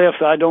certain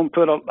lifts I don't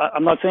put.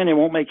 I'm not saying it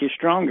won't make you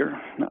stronger.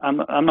 I'm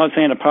not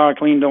saying a power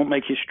clean don't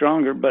make you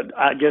stronger, but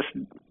I just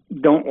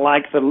don't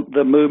like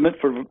the movement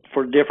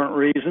for different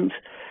reasons,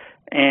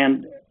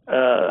 and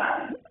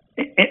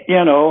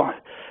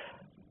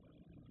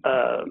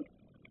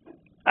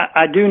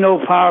I do know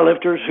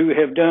powerlifters who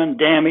have done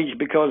damage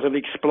because of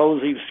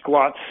explosive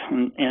squats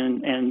and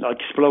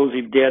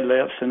explosive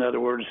deadlifts. In other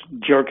words,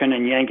 jerking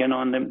and yanking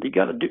on them. You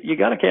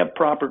got to have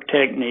proper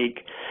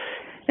technique,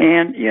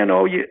 and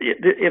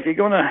if you're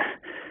going to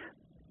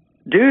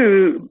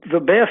do the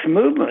best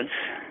movements,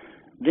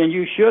 then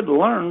you should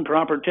learn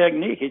proper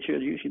technique.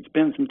 You should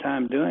spend some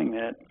time doing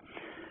that.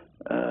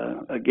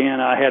 Again,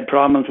 I had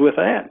problems with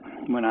that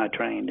when I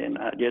trained, and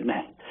I didn't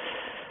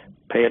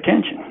pay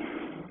attention.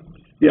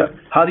 Yeah.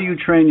 How do you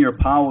train your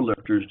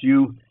powerlifters? Do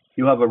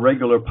you have a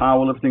regular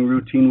powerlifting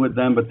routine with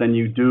them, but then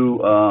you do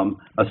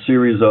a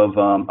series of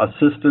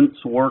assistance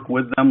work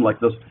with them? Like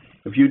this,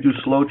 if you do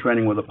slow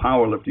training with a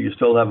powerlifter, you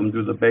still have them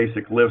do the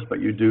basic lifts, but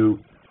you do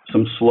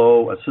some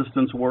slow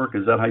assistance work.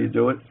 Is that how you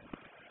do it?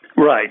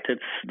 Right.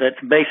 That's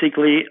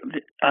basically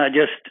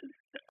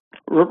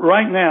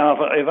right now.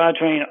 If I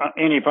train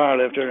any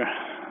powerlifter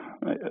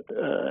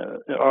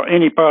or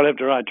any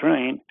powerlifter I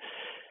train.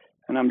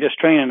 And I'm just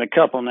training a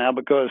couple now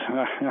because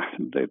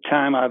the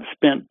time I've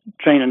spent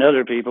training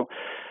other people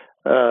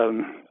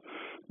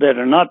that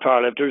are not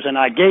powerlifters, and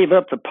I gave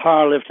up the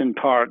powerlifting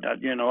part. I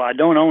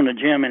don't own a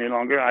gym any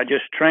longer. I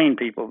just train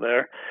people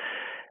there.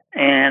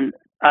 And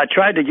I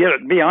tried to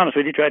be honest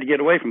with you, tried to get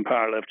away from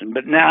powerlifting.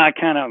 But now I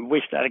kind of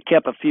wished I'd have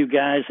kept a few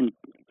guys and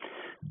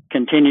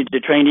continued to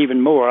train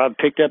even more. I've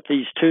picked up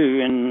these two,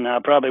 and I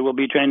probably will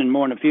be training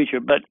more in the future.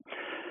 But,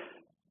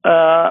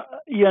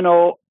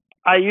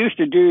 I used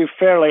to do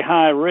fairly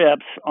high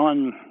reps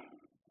on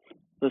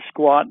the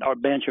squat or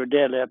bench or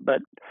deadlift,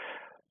 but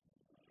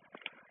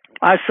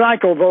I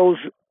cycle those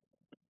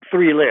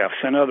three lifts.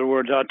 In other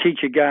words, I'll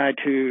teach a guy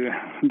to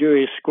do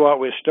his squat.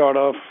 We'll start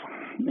off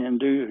and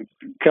do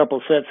a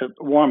couple sets of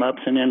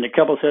warm-ups and then a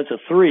couple sets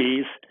of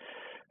threes.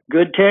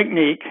 Good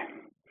technique.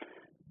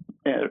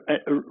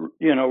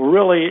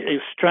 Really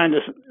is trying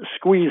to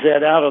squeeze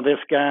that out of this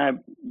guy,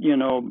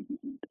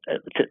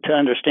 to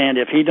understand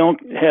if he don't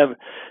have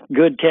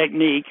good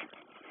technique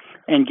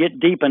and get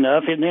deep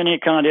enough, in any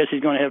contest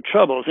he's going to have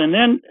troubles. And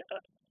then,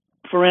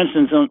 for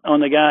instance, on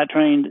the guy I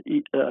trained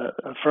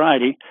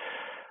Friday,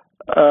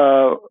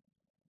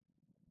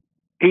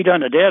 he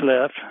done a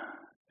deadlift,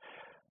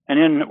 and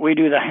then we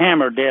do the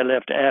hammer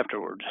deadlift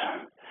afterwards.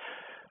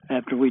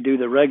 After we do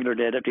the regular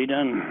deadlift, he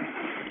done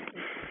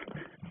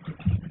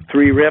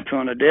 3 reps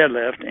on a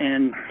deadlift,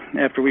 and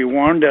after we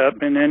warmed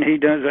up, and then he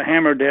does a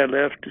hammer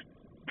deadlift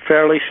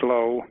fairly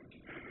slow,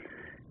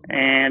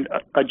 and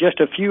just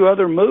a few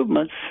other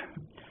movements,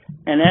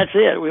 and that's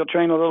it. We'll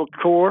train a little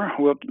core.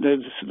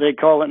 They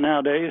call it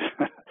nowadays,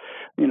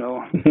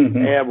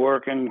 ab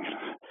work and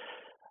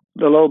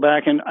the low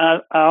back, and I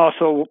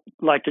also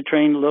like to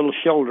train a little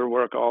shoulder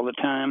work all the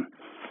time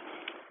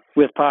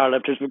with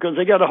powerlifters because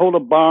they got to hold a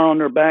bar on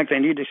their back. They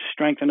need to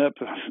strengthen up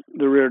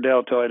the rear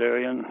deltoid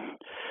area, and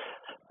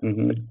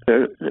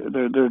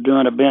they're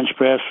doing a bench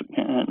press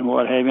and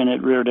what have you, and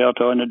that rear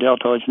deltoid and the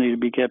deltoids need to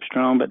be kept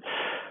strong. But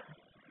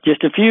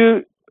just a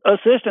few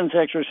assistance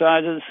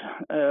exercises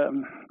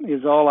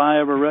is all I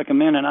ever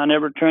recommend, and I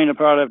never train a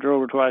powerlifter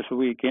over twice a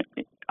week.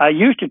 I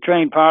used to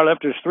train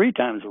powerlifters 3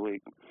 times a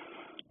week,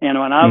 and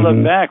when I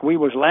look back, we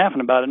was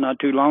laughing about it not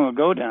too long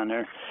ago down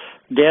there,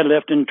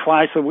 deadlifting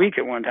twice a week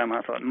at one time.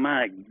 I thought,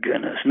 my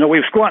goodness. No, we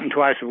were squatting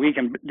twice a week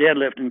and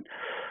deadlifting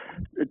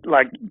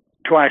like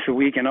twice a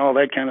week and all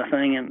that kind of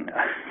thing, and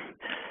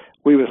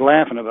we was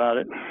laughing about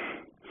it.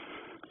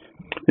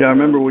 Yeah, I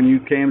remember when you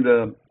came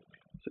to,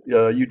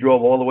 you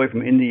drove all the way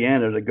from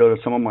Indiana to go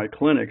to some of my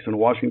clinics in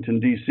Washington,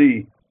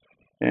 D.C.,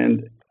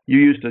 and you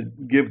used to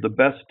give the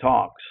best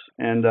talks,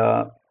 and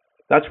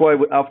that's why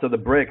after the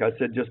break I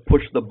said just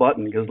push the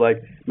button, because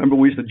remember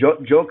we used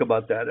to joke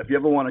about that. If you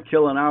ever want to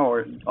kill an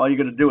hour, all you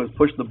got to do is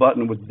push the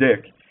button with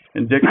Dick,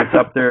 and Dick gets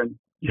up there and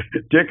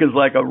Dick is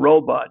like a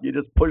robot. You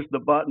just push the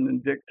button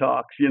and Dick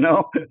talks,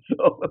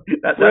 So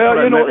that's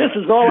this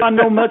is all I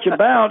know much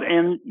about,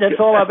 and that's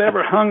all I've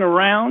ever hung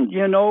around.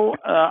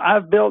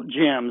 I've built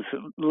gyms.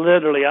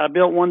 Literally, I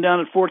built one down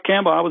at Fort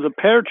Campbell. I was a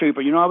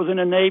paratrooper. I was in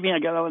the Navy. I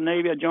got out of the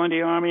Navy. I joined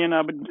the Army, and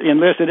I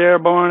enlisted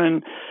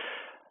airborne,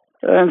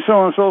 and so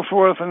on and so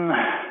forth. And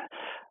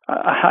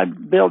I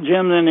built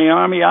gyms in the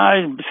Army.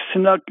 I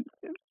snuck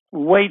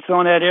weights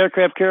on that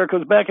aircraft carrier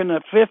because back in the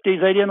 50s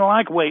they didn't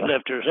like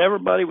weightlifters.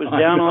 Everybody was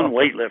down on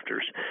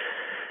weightlifters.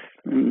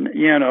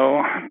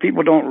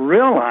 People don't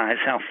realize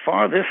how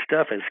far this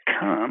stuff has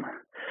come.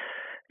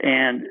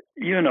 And,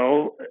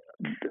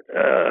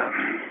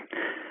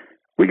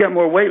 we got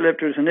more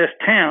weightlifters in this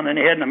town than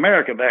they had in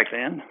America back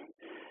then.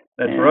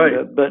 That's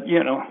right. But,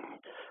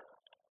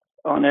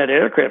 on that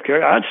aircraft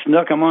carrier, I'd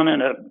snuck them on in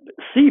a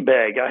sea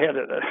bag. I had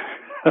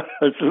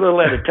it's a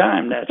little at a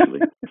time, naturally.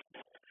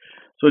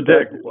 So,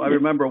 Dick, I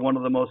remember one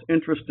of the most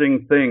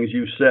interesting things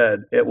you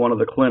said at one of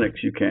the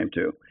clinics you came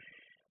to.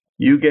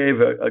 you gave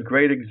a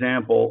great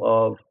example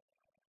of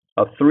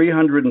a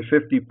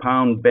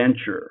 350-pound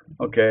bencher,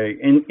 okay,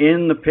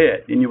 in the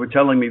pit, and you were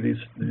telling me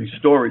these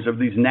stories of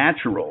these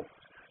natural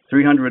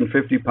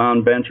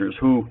 350-pound benchers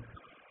who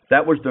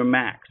that was their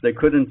max. They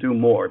couldn't do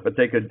more, but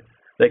they could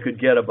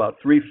get about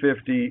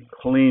 350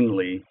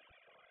 cleanly.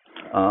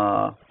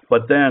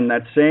 But then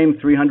that same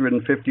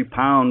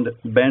 350-pound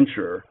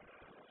bencher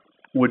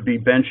would be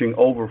benching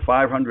over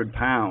 500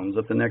 pounds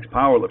at the next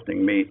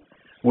powerlifting meet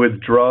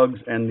with drugs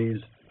and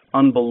these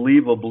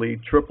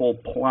unbelievably triple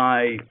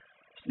ply,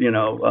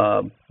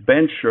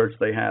 bench shirts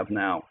they have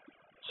now.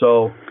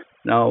 So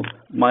now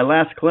my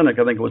last clinic,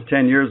 I think it was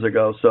 10 years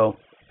ago. So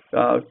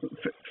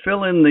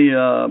fill in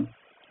the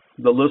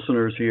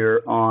listeners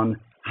here on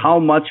how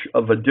much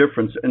of a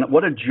difference and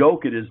what a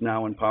joke it is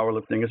now in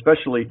powerlifting,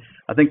 especially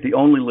I think the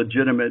only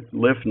legitimate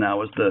lift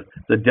now is the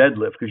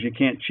deadlift, because you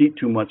can't cheat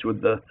too much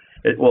with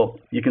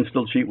you can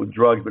still cheat with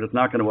drugs, but it's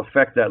not going to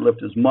affect that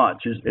lift as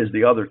much as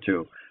the other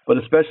two. But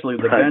especially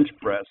the bench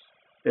press,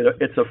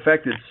 it's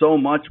affected so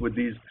much with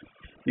these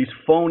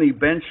phony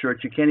bench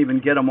shirts. You can't even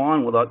get them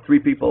on without three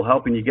people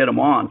helping you get them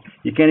on.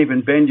 You can't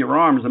even bend your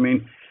arms. I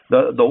mean,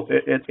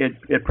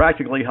 it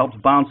practically helps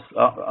bounce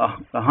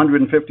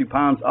 150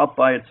 pounds up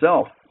by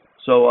itself.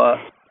 So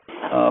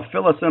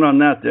fill us in on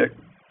that, Dick.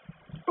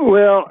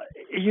 Well,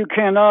 you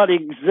cannot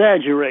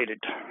exaggerate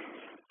it,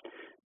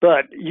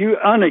 but you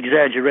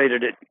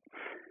unexaggerated it.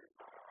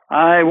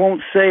 I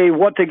won't say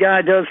what the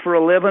guy does for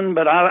a living,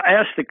 but I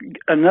asked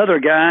another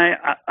guy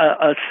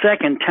a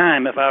second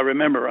time, if I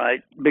remember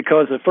right,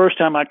 because the first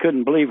time I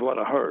couldn't believe what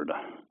I heard.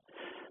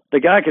 The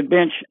guy could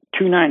bench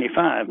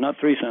 295, not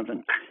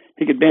 3-something.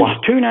 He could bench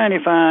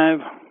 295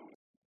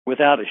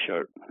 without a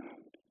shirt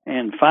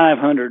and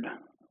 500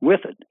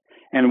 with it.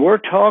 And we're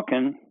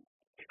talking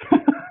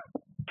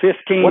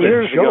 15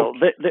 years ago.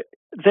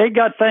 They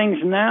got things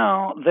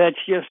now that's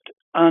just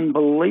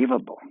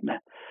unbelievable.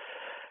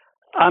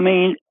 I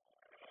mean,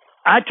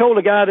 I told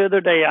a guy the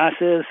other day, I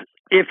says,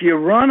 if you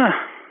run a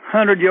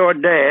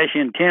 100-yard dash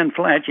in 10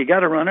 flats, you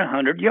got to run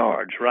 100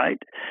 yards, right?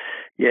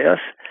 Yes.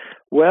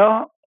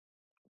 Well,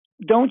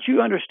 don't you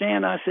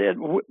understand? I said,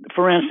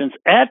 for instance,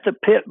 at the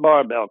Pit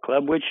Barbell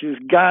Club, which has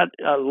got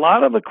a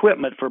lot of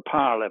equipment for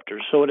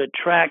powerlifters, so it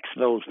attracts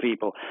those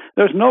people.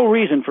 There's no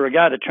reason for a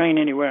guy to train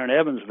anywhere in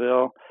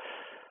Evansville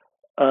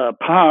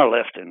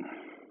powerlifting,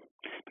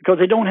 because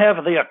they don't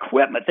have the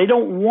equipment. They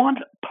don't want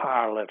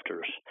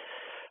powerlifters.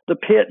 The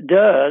Pit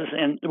does,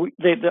 and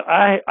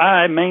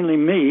I mainly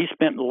me,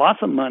 spent lots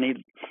of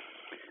money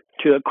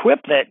to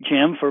equip that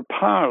gym for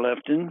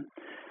powerlifting,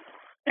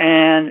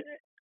 and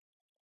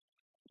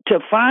to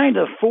find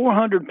a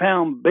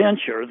 400-pound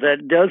bencher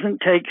that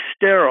doesn't take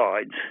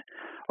steroids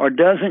or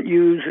doesn't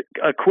use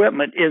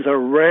equipment is a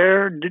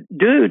rare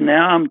dude.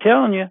 Now, I'm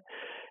telling you,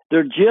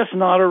 they're just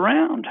not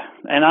around.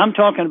 And I'm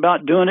talking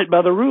about doing it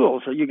by the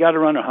rules. So you got to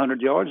run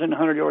 100 yards and a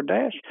 100-yard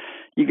dash.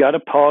 You got to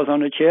pause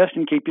on the chest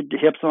and keep your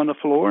hips on the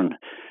floor and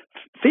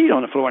feet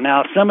on the floor.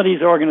 Now, some of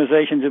these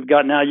organizations have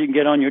got now you can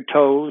get on your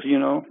toes,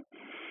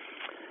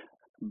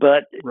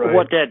 But right.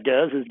 What that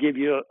does is give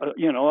you,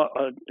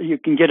 you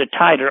can get a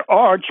tighter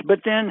arch. But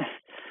then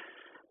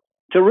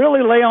to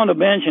really lay on the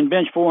bench and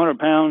bench 400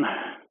 pounds,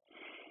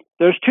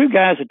 there's two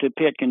guys at the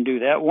Pit can do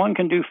that. One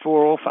can do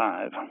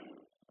 405.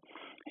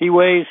 He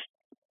weighs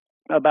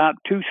about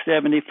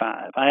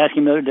 275. I asked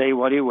him the other day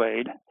what he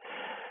weighed,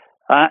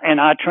 and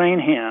I train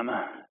him.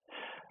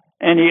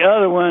 And the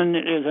other one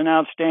is an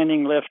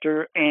outstanding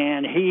lifter,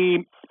 and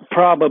he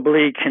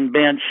probably can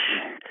bench.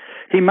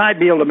 He might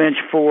be able to bench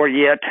 4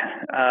 yet.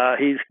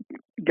 He's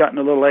gotten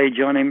a little age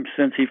on him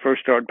since he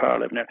first started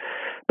powerlifting.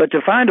 But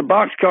to find a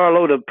boxcar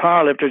load of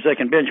powerlifters that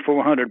can bench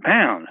 400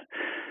 pounds,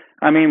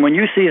 I mean, when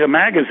you see the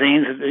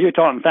magazines, you're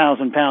talking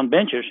 1,000-pound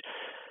benchers,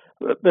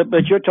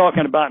 but you're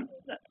talking about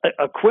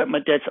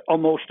equipment that's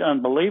almost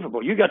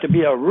unbelievable. You got to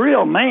be a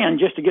real man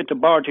just to get the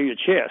bar to your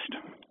chest.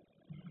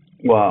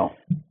 Wow.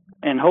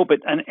 And hope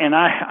it. And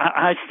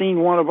I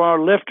seen one of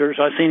our lifters.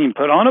 I seen him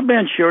put on a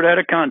bench shirt at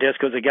a contest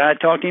because the guy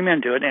talked him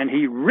into it, and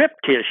he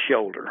ripped his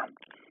shoulder.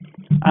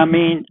 I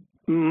mean,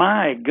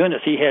 my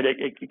goodness, he had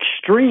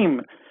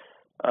extreme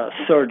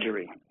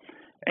surgery,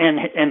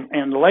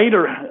 and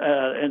later,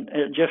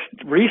 and just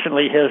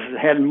recently has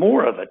had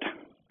more of it.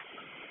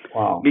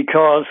 Wow.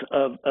 Because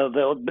of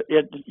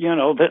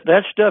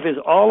that stuff is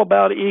all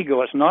about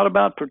ego. It's not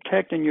about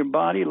protecting your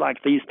body like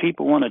these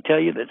people want to tell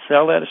you that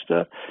sell that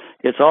stuff.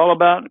 It's all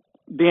about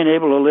being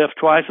able to lift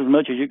twice as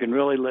much as you can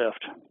really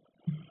lift.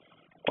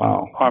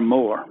 Wow. Or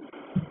more.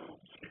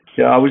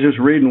 Yeah, I was just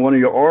reading one of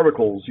your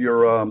articles,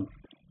 your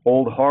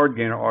old hard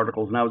gainer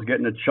articles, and I was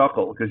getting a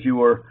chuckle because you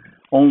were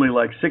only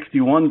like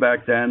 61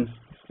 back then,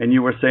 and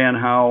you were saying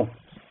how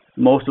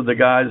most of the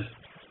guys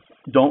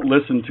don't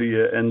listen to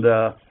you, and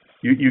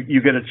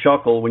you get a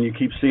chuckle when you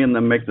keep seeing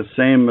them make the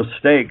same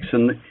mistakes.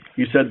 And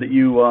you said that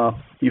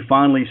you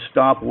finally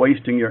stopped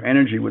wasting your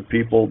energy with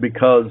people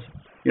because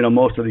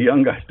most of the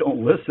young guys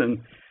don't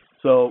listen.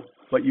 So,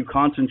 but you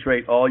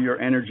concentrate all your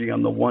energy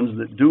on the ones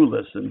that do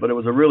listen. But it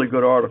was a really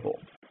good article.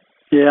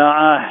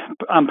 Yeah,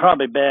 I'm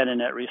probably bad in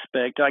that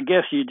respect. I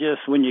guess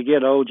when you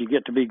get old, you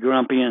get to be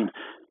grumpy. And,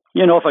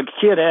 if a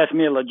kid asks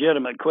me a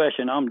legitimate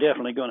question, I'm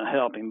definitely going to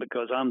help him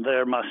because I'm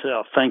there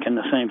myself thinking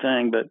the same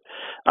thing. But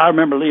I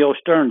remember Leo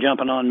Stern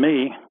jumping on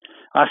me.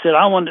 I said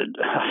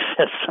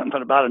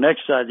something about an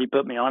exercise he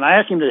put me on. I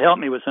asked him to help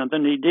me with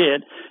something. He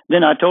did.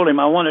 Then I told him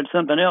I wanted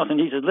something else. And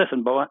he said,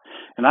 listen, boy.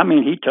 And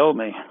he told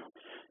me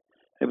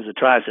it was a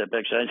tricep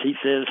exercise. He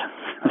says...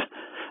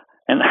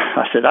 And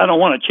I said, I don't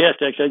want a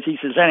chest exercise. He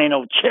says, that ain't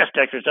no chest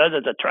exercise.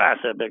 It's a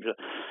tricep exercise.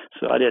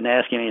 So I didn't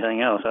ask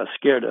anything else. I was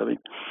scared of him.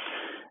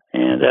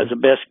 And that's the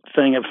best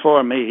thing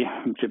for me,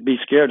 to be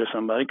scared of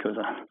somebody, because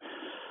I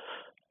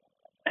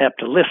have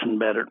to listen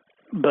better.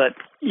 But,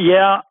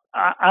 yeah,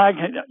 I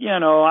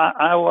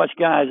watch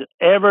guys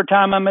every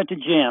time I'm at the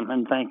gym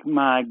and think,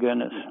 my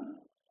goodness,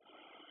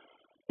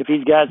 if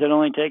these guys would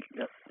only take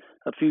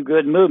a few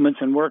good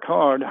movements and work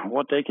hard,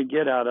 what they could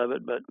get out of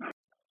it. But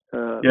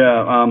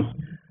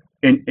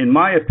In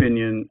my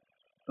opinion,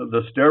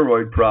 the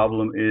steroid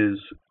problem is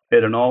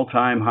at an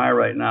all-time high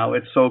right now.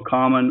 It's so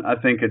common. I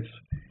think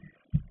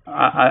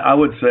I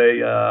would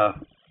say, I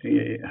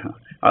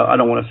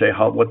don't want to say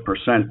what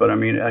percent, but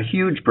a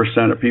huge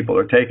percent of people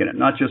are taking it,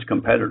 not just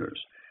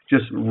competitors,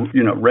 just,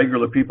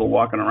 regular people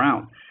walking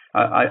around.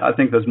 I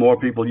think there's more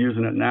people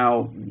using it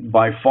now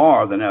by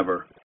far than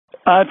ever.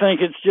 I think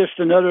it's just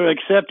another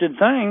accepted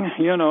thing,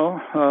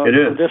 It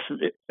is.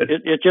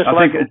 It's just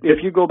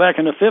if you go back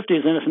in the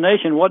 50s in this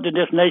nation, what did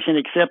this nation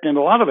accept in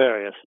a lot of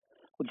areas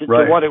to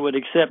what it would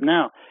accept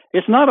now?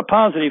 It's not a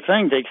positive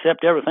thing to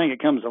accept everything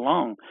that comes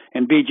along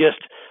and be just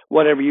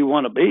whatever you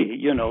want to be,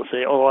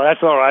 say, oh,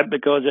 that's all right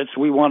because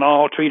we want to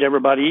all treat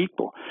everybody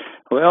equal.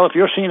 Well, if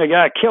you're seeing a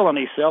guy killing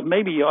himself,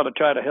 maybe you ought to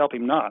try to help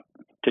him not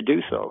to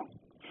do so.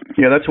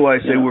 Yeah, that's why I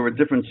say we're a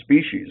different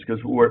species,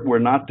 because we're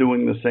not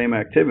doing the same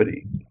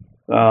activity.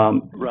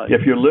 Right.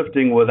 If you're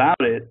lifting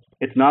without it,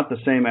 it's not the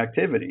same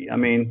activity.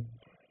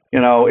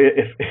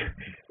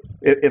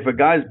 If a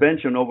guy's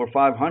benching over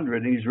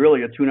 500 and he's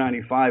really a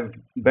 295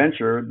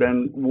 bencher,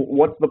 then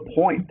what's the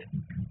point?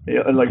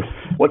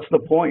 What's the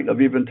point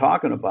of even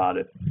talking about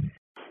it?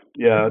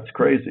 Yeah, it's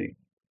crazy.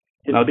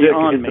 It's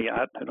beyond me.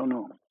 I don't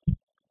know.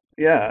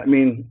 Yeah,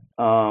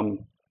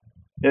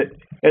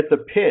 at the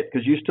pit,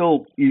 because you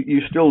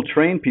still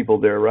train people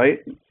there,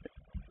 right?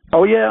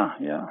 Oh yeah.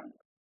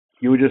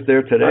 You were just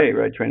there today,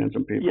 right, training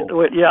some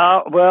people?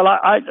 Yeah. Well,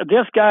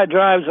 this guy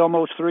drives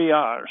almost 3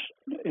 hours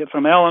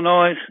from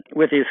Illinois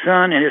with his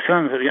son, and his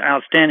son's an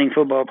outstanding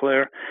football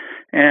player.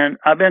 And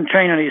I've been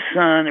training his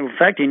son. In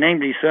fact, he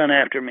named his son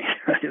after me.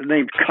 His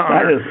name's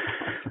Connor.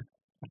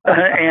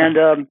 And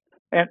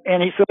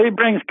he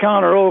brings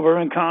Connor over,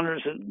 and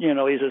Connor's he's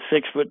a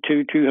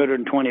 6'2",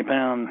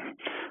 220-pound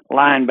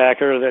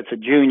linebacker that's a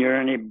junior,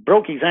 and he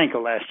broke his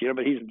ankle last year,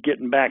 but he's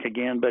getting back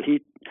again. But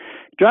he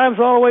drives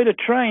all the way to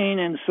train,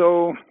 and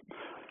so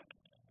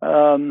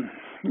I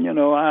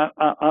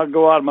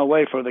go out of my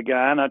way for the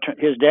guy, and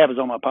his dad was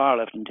on my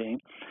powerlifting team,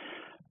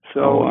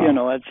 so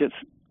it's just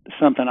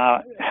something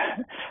I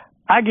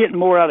get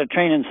more out of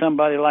training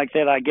somebody like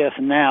that, I guess,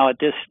 now at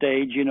this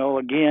stage.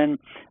 Again,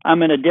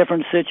 I'm in a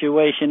different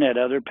situation at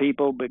other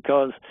people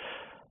because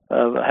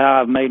of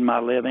how I've made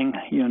my living,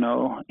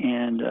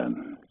 and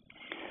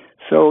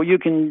so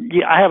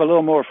I have a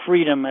little more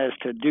freedom as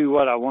to do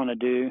what I want to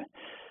do.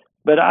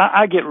 But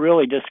I get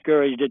really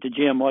discouraged at the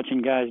gym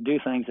watching guys do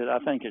things that I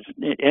think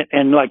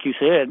and like you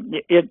said,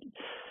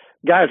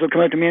 guys will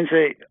come up to me and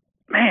say,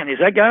 man, is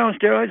that guy on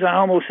steroids? I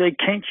almost say,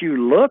 can't you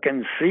look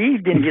and see?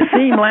 Didn't you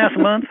see him last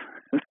month?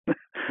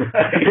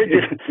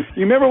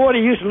 You remember what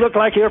he used to look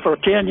like here for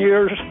 10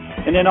 years,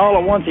 and then all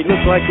at once he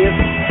looks like this?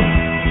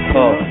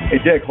 Oh, hey,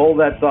 Dick, hold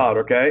that thought,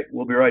 okay?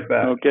 We'll be right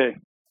back. Okay.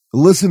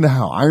 Listen to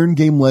how Iron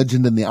Game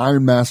legend and the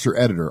Iron Master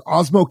editor,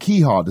 Osmo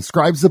Keehaw,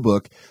 describes the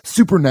book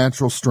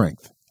Supernatural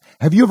Strength.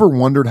 Have you ever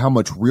wondered how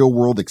much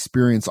real-world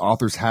experience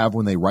authors have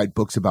when they write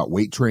books about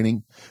weight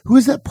training? Who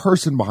is that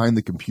person behind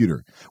the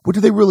computer? What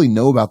do they really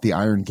know about the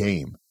Iron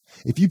Game?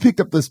 If you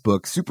picked up this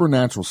book,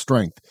 Supernatural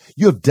Strength,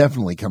 you have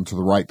definitely come to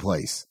the right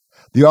place.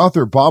 The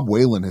author, Bob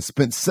Whalen, has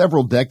spent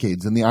several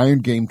decades in the Iron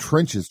Game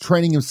trenches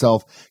training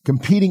himself,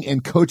 competing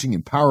and coaching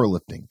in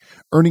powerlifting,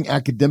 earning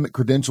academic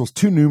credentials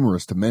too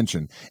numerous to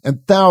mention,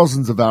 and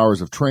thousands of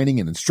hours of training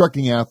and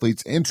instructing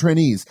athletes and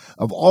trainees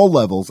of all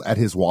levels at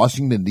his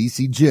Washington,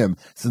 D.C. gym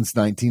since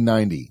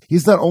 1990.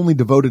 He's not only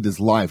devoted his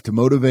life to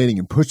motivating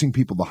and pushing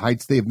people to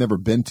heights they have never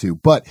been to,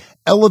 but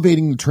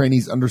elevating the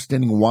trainees'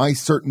 understanding why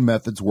certain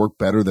methods work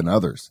better than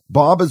others.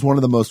 Bob is one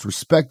of the most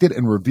respected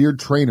and revered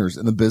trainers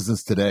in the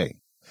business today.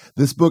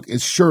 This book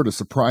is sure to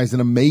surprise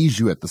and amaze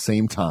you at the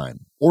same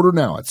time. Order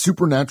now at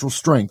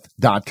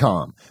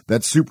supernaturalstrength.com.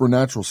 That's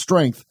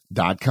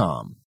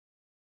supernaturalstrength.com.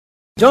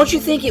 Don't you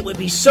think it would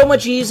be so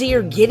much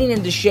easier getting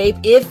into shape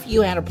if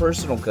you had a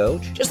personal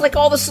coach? Just like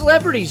all the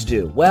celebrities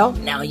do. Well,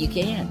 now you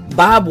can.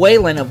 Bob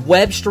Whalen of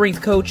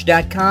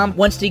WebStrengthCoach.com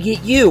wants to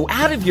get you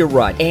out of your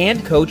rut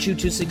and coach you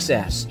to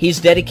success. He's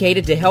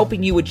dedicated to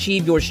helping you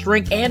achieve your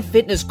strength and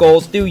fitness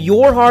goals through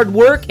your hard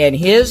work and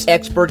his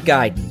expert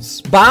guidance.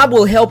 Bob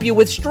will help you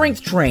with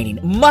strength training,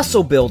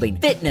 muscle building,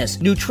 fitness,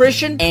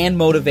 nutrition, and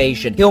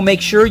motivation. He'll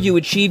make sure you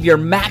achieve your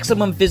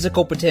maximum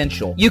physical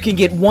potential. You can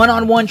get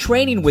one-on-one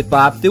training with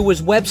Bob through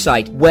his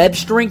website,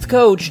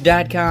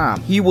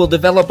 WebStrengthCoach.com. He will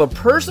develop a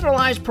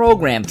personalized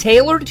program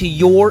tailored to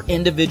your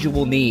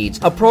individual needs,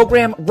 a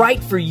program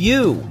right for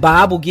you.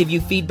 Bob will give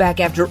you feedback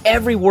after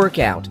every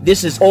workout.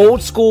 This is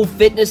old school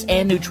fitness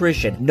and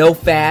nutrition, no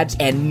fads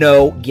and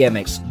no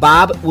gimmicks.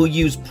 Bob will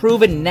use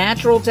proven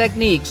natural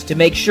techniques to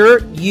make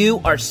sure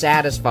you are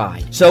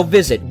satisfied. So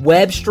visit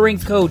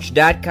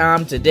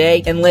WebStrengthCoach.com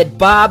today and let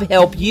Bob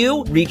help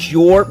you reach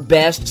your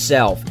best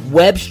self.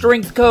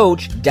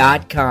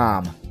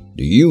 WebStrengthCoach.com.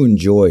 Do you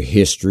enjoy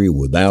history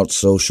without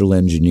social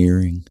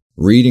engineering?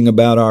 Reading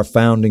about our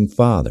founding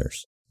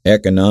fathers?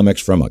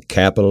 Economics from a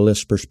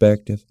capitalist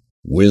perspective?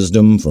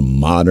 Wisdom from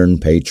modern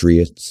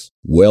patriots?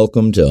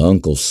 Welcome to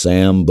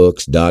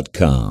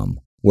UncleSamBooks.com,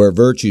 where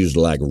virtues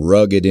like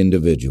rugged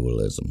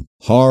individualism,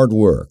 hard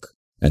work,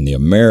 and the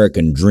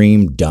American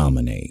dream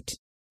dominate.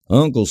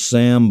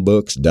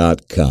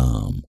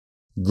 UncleSamBooks.com.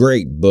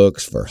 Great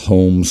books for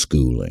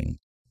homeschooling.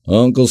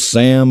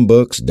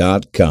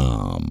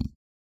 UncleSamBooks.com.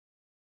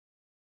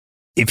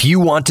 If you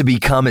want to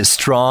become as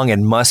strong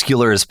and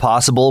muscular as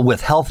possible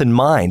with health in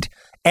mind,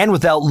 and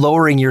without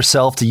lowering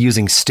yourself to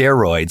using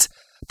steroids,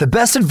 the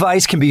best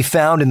advice can be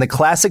found in the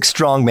classic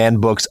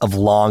strongman books of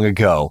long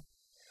ago.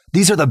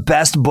 These are the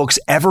best books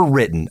ever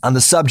written on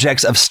the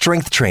subjects of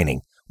strength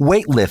training,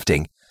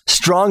 weightlifting,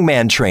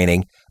 strongman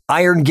training,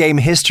 iron game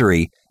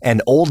history,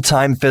 and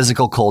old-time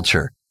physical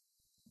culture.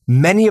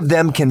 Many of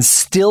them can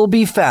still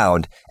be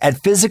found at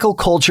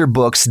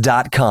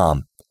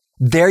physicalculturebooks.com.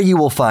 There you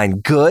will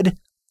find good,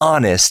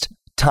 honest,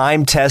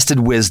 time-tested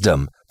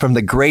wisdom from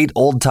the great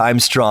old-time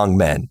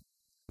strongmen.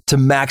 To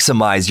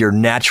maximize your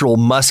natural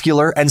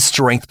muscular and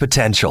strength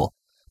potential,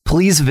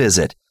 please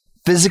visit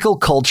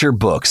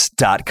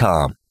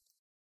physicalculturebooks.com.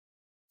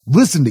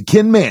 Listen to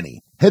Ken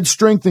Manny, head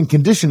strength and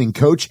conditioning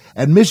coach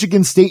at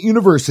Michigan State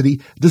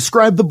University,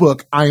 describe the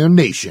book Iron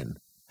Nation.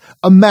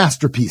 A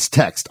masterpiece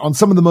text on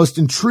some of the most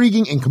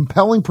intriguing and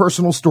compelling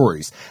personal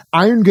stories,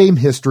 iron game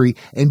history,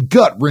 and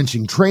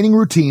gut-wrenching training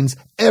routines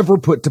ever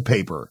put to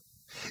paper.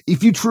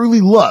 If you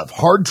truly love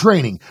hard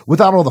training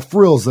without all the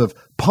frills of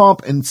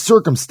pomp and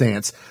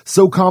circumstance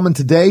so common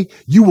today,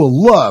 you will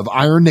love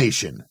Iron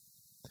Nation.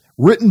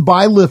 Written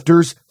by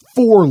lifters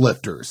for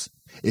lifters.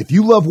 If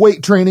you love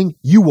weight training,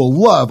 you will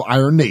love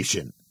Iron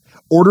Nation.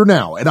 Order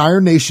now at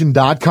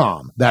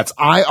ironnation.com. That's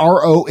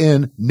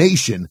IRON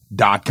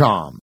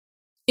Nation.com.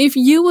 If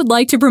you would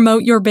like to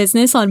promote your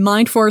business on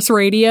Mindforce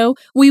Radio,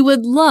 we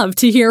would love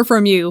to hear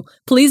from you.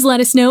 Please let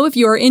us know if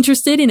you are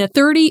interested in a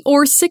 30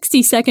 or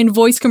 60-second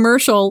voice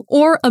commercial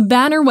or a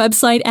banner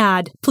website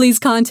ad. Please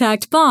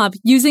contact Bob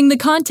using the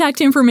contact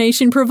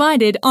information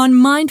provided on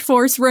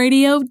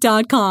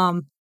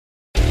mindforceradio.com.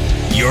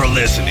 You're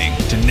listening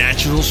to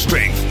Natural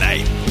Strength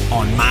Night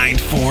on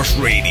Mindforce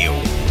Radio.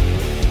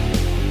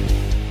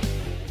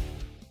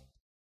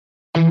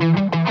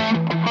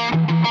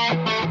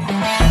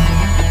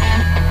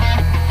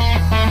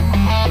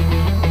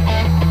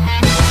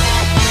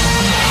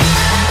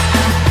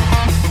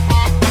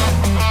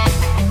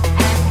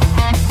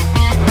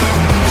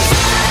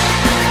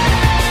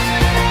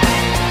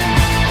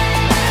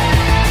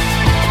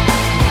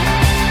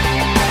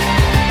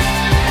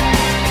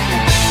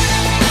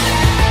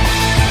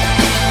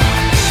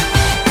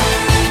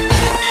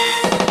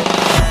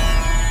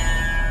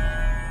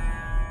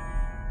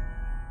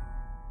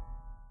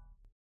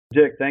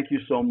 Dick, thank you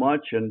so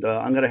much, and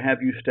I'm going to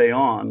have you stay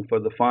on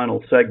for the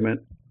final segment,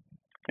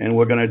 and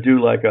we're going to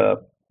do like a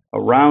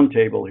round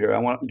table here. I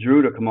want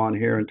Drew to come on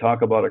here and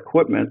talk about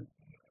equipment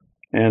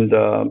and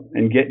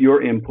get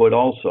your input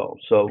also.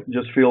 So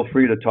just feel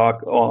free to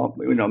talk,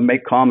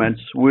 make comments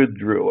with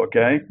Drew,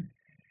 okay?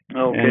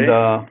 Okay.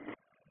 And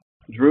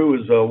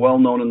Drew is well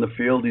known in the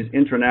field. He's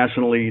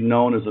internationally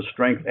known as a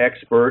strength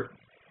expert.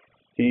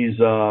 He's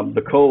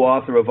the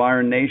co-author of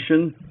Iron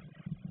Nation.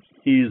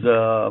 He's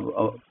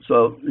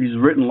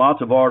written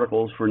lots of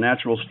articles for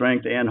Natural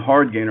Strength and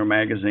Hard Gainer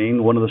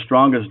magazine, one of the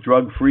strongest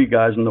drug-free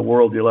guys in the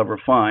world you'll ever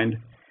find.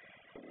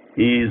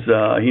 He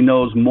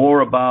knows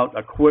more about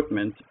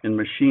equipment and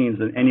machines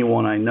than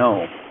anyone I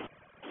know.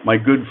 My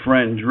good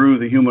friend, Drew,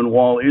 the Human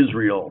Wall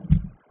Israel.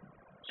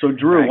 So,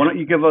 Drew, why don't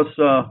you give us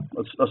a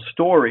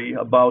story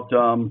about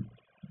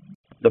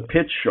the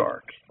Pit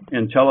Shark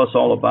and tell us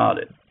all about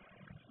it.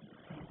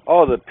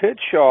 Oh, the Pit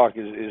Shark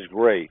is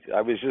great.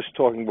 I was just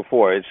talking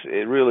before.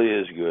 It really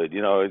is good.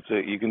 You know,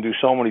 you can do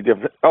so many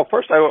different. Oh,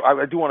 first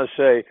I do want to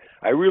say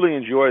I really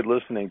enjoyed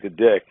listening to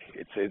Dick.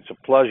 It's a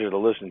pleasure to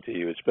listen to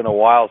you. It's been a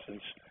while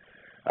since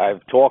I've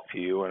talked to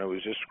you, and it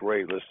was just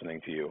great listening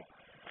to you.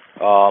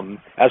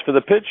 As for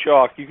the Pit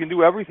Shark, you can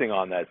do everything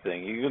on that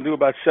thing. You can do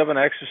about 7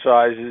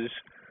 exercises,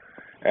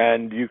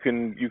 and you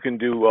can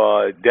do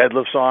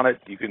deadlifts on it.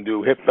 You can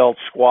do hip belt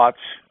squats.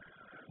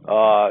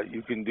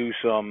 You can do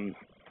some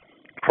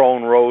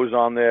prone rows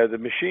on there. The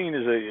machine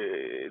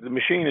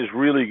is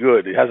really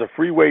good. It has a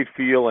free weight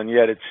feel, and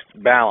yet it's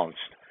balanced.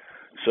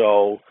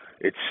 So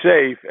it's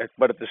safe,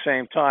 but at the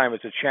same time,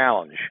 it's a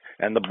challenge.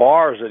 And the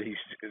bars that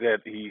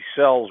he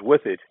sells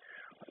with it,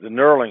 the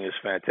knurling is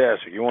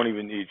fantastic. You won't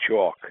even need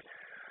chalk.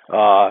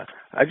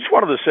 I just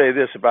wanted to say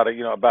this about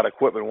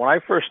equipment. When I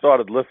first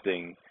started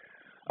lifting,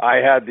 I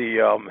had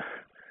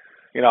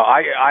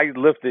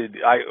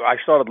I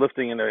started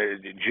lifting in a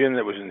gym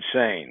that was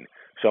insane.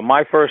 So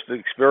my first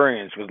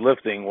experience with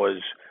lifting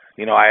was,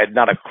 I had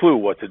not a clue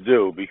what to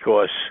do,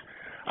 because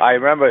I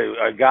remember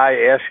a guy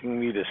asking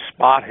me to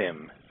spot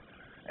him.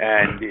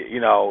 And,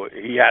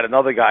 he had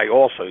another guy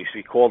also.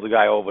 He called the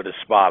guy over to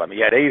spot him. He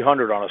had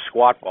 800 on a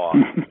squat bar.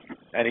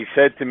 And he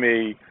said to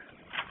me,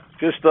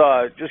 just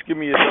give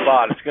me a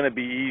spot. It's going to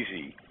be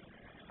easy.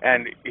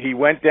 And he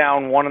went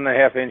down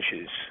 1.5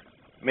 inches,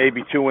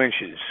 maybe 2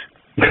 inches,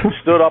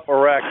 stood up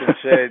erect and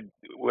said,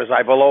 was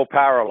I below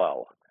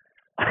parallel?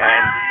 And,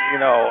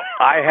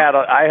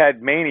 I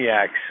had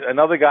maniacs.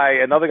 Another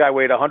guy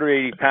weighed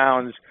 180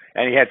 pounds,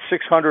 and he had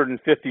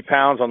 650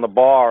 pounds on the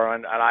bar,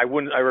 and I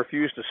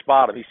refused to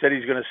spot him. He said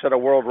he's going to set a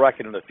world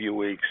record in a few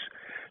weeks.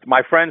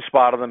 My friend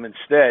spotted him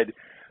instead.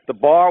 The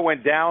bar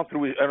went down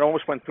and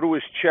almost went through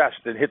his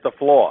chest and hit the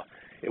floor.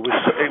 It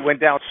went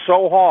down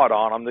so hard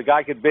on him, the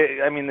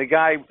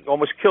guy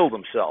almost killed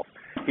himself.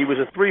 He was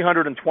a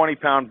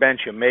 320-pound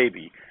bencher,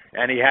 maybe,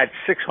 and he had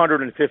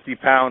 650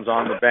 pounds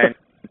on the bench.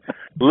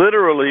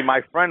 Literally,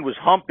 my friend was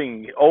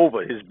humping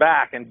over his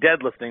back and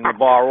deadlifting the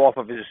bar off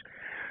of his.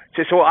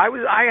 So I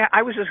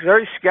was just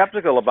very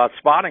skeptical about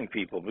spotting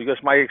people, because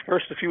my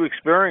first few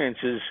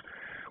experiences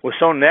were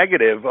so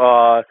negative.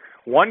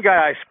 One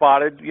guy I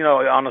spotted,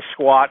 on a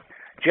squat,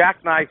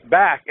 jackknifed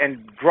back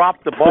and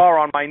dropped the bar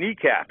on my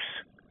kneecaps.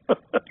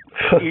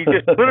 He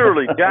just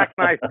literally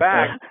jackknifed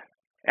back,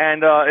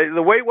 and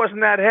the weight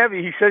wasn't that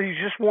heavy. He said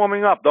he's just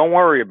warming up. Don't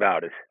worry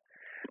about it.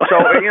 So,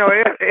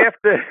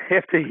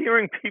 after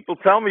hearing people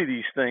tell me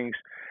these things,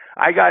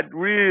 I got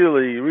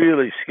really,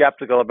 really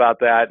skeptical about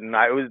that, and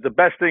the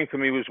best thing for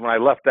me was when I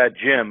left that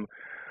gym.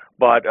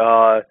 But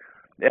the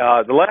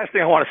last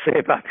thing I want to say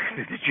about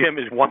the gym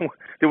is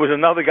there was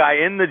another guy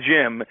in the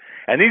gym,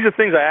 and these are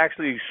things I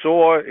actually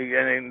saw,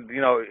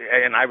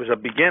 and I was a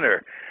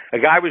beginner. A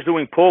guy was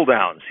doing pull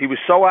downs. He was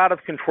so out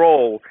of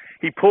control,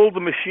 he pulled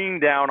the machine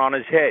down on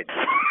his head,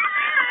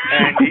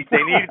 and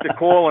they needed to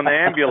call an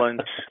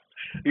ambulance.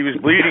 He was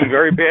bleeding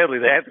very badly.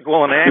 They had to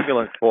call an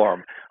ambulance for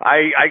him.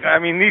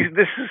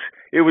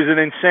 It was an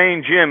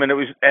insane gym,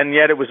 and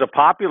yet it was a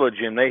popular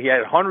gym. He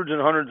had hundreds and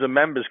hundreds of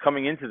members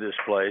coming into this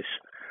place.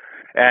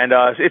 And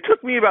it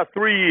took me about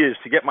 3 years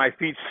to get my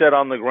feet set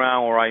on the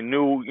ground, where I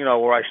knew,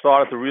 where I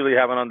started to really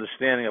have an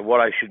understanding of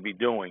what I should be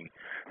doing.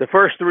 The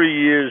first 3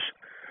 years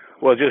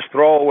were just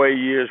throwaway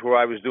years where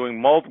I was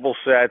doing multiple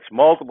sets,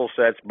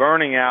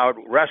 burning out,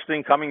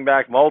 resting, coming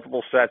back,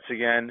 multiple sets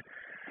again.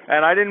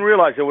 And I didn't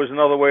realize there was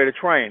another way to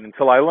train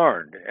until I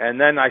learned. And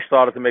then I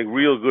started to make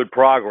real good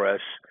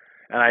progress,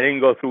 and I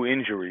didn't go through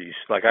injuries.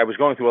 Like, I was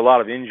going through a lot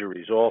of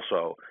injuries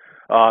also.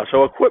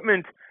 So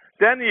equipment...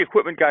 Then the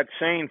equipment got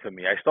sane for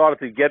me. I started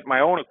to get my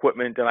own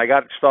equipment, and I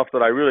got stuff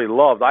that I really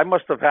loved. I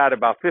must have had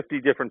about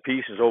 50 different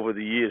pieces over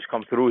the years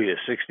come through here,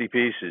 60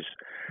 pieces.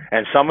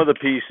 And some of the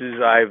pieces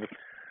I've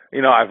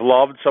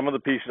loved. Some of the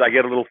pieces I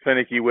get a little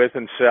finicky with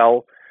and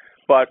sell.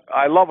 But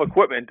I love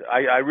equipment.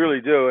 I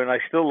really do, and I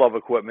still love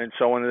equipment.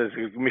 So when there's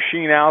a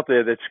machine out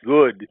there that's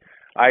good,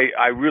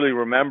 I really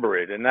remember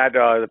it. And that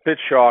the Pit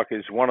Shark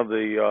is one of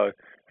the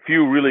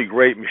few really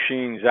great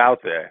machines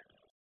out there.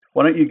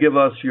 Why don't you give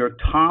us your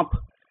top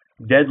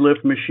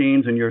deadlift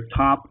machines and your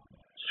top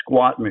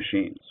squat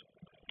machines?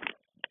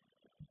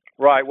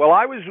 Right. Well,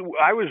 I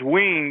was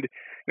weaned.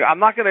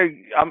 I'm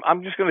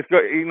just gonna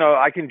go.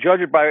 I can judge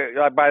it by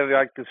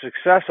like the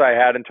success I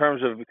had in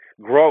terms of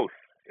growth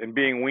and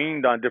being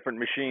weaned on different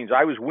machines.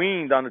 I was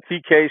weaned on the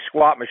TK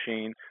squat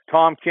machine.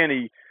 Tom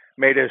Kinney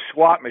made a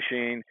squat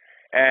machine,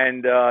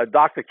 and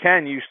Dr.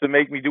 Ken used to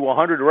make me do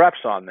 100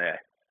 reps on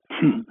there.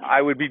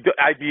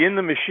 I'd be in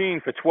the machine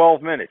for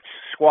 12 minutes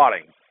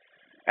squatting.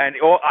 And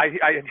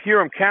I'd hear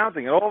him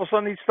counting, and all of a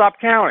sudden he'd stop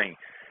counting.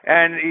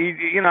 And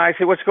I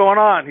say, "What's going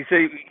on?" He'd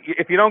say,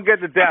 "If you don't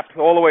get the depth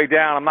all the way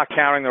down, I'm not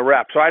counting the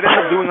reps." So I'd end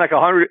up doing like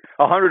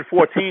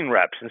 114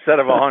 reps instead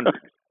of 100.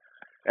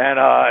 And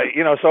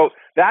so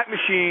that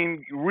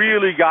machine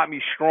really got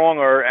me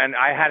stronger. And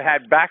I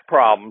had back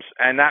problems,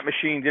 and that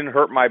machine didn't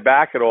hurt my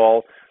back at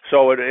all.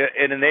 So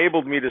it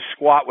enabled me to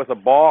squat with a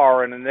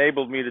bar, and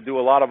enabled me to do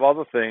a lot of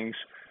other things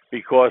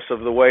because of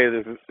the way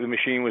the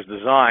machine was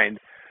designed.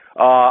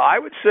 I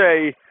would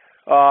say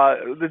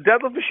the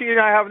deadlift machine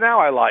I have now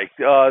I like.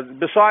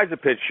 Besides the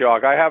Pit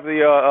Shark, I have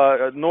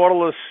the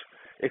Nautilus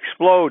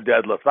Explode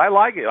deadlift. I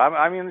like it.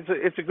 I mean,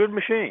 it's a good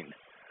machine.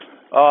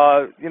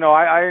 I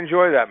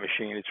enjoy that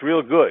machine. It's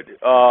real good.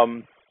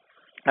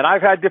 And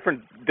I've had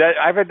different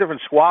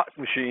squat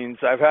machines.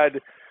 I've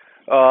had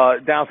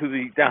down through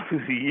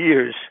the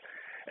years,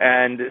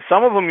 and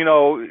some of them,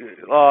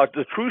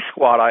 the True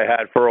Squat I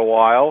had for a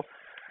while,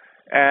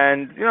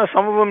 and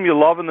some of them you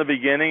love in the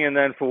beginning, and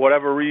then for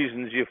whatever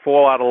reasons you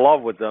fall out of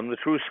love with them. The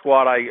True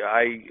Squat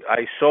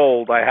I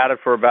sold. I had it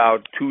for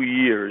about 2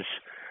 years,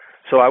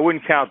 so I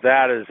wouldn't count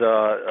that as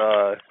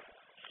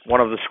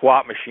one of the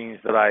squat machines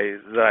that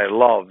I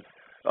loved.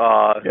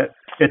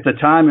 At the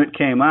time it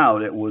came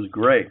out, it was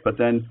great, but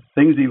then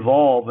things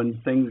evolve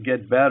and things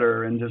get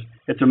better, and just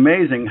it's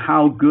amazing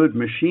how good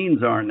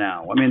machines are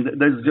now. I mean,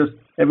 there's just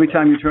every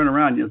time you turn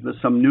around,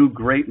 there's some new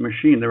great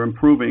machine. They're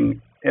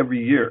improving every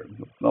year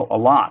a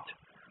lot.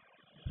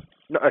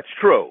 No, it's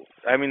true.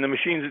 I mean, the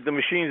machines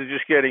are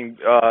just getting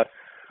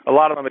a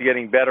lot of them are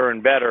getting better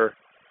and better,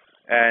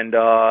 and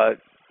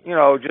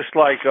just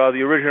like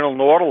the original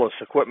Nautilus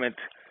equipment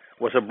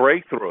was a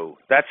breakthrough.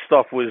 That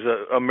stuff was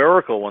a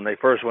miracle when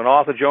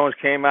Arthur Jones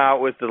came out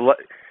with a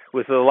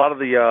lot of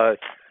the.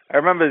 I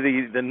remember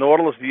the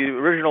Nautilus, the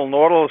original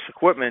Nautilus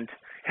equipment.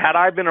 Had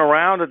I been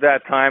around at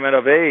that time and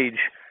of age,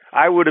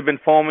 I would have been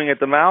foaming at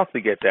the mouth to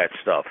get that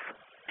stuff.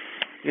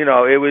 It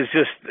was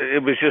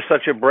just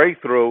such a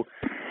breakthrough.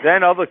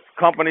 Then other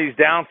companies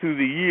down through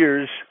the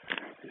years,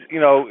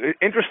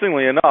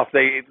 interestingly enough,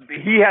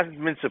 he hasn't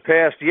been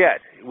surpassed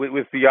yet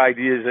with the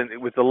ideas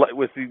and with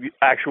the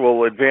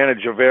actual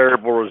advantage of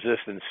variable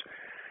resistance.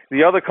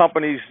 The other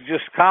companies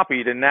just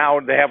copied, and now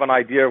they have an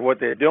idea of what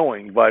they're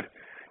doing. But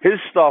his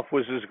stuff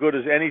was as good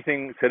as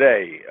anything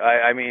today.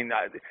 I mean,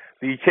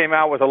 he came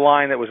out with a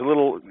line that was a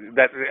little.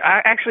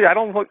 I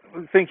don't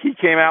think he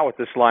came out with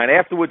this line.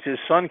 Afterwards, his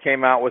son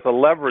came out with a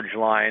leverage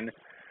line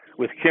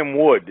with Kim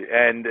Wood,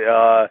 and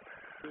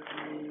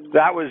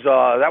that was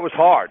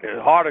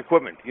hard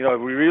equipment.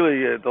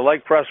 The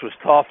leg press was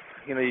tough.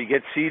 You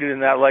get seated in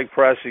that leg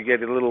press, you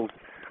get a little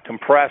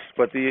compressed,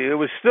 but it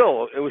was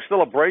still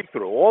a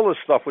breakthrough. All this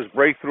stuff was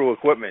breakthrough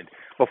equipment.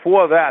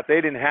 Before that, they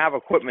didn't have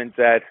equipment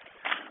that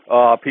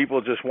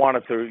people just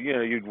wanted to,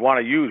 you'd want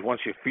to use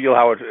once you feel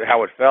how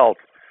it felt.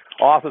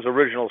 Arthur's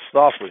original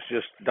stuff was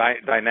just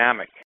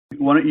dynamic.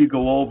 Why don't you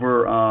go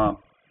over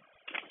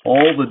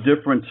all the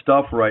different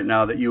stuff right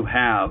now that you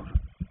have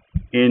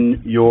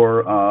in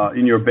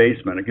your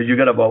basement? Because you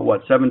got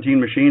about 17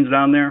 machines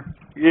down there?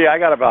 Yeah, I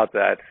got about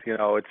that.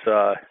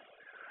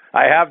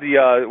 I have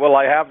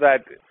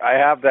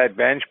that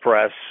bench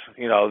press,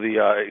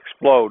 the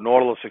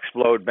Nautilus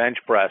Explode bench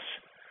press,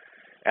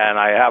 and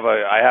I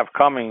have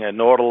coming a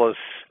Nautilus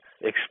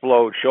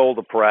Explode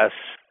shoulder press,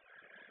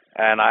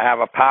 and I have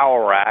a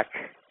power rack.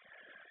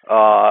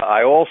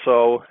 I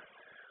also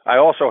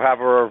have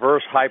a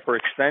reverse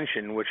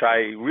hyperextension, which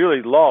I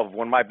really love.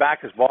 When my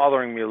back is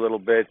bothering me a little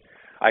bit,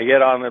 I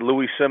get on the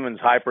Louis Simmons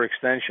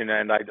hyperextension,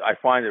 and I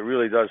find it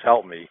really does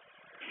help me.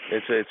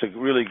 It's a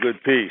really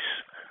good piece.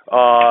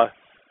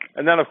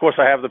 And then of course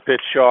I have the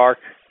Pitch Shark,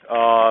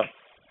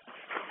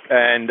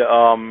 and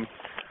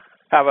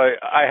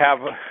I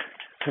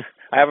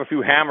have a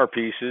few hammer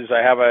pieces.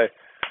 I have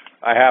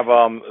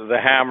the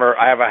hammer.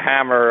 I have a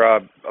hammer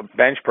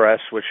bench press,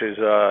 which is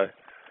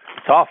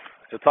tough.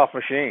 It's a tough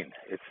machine.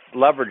 It's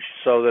leveraged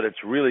so that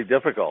it's really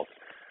difficult.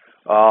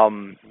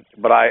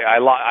 But I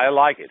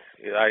like it.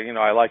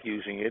 I like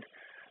using it,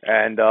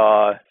 and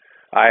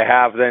I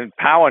have then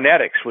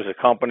Powernetics was a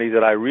company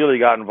that I really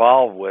got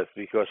involved with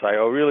because I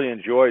really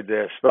enjoyed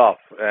their stuff,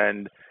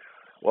 and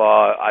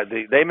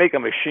they make a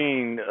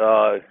machine,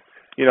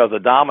 the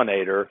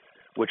Dominator,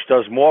 which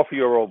does more for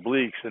your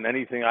obliques than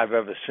anything I've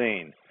ever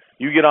seen.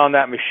 You get on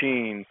that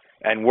machine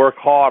and work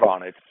hard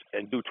on it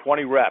and do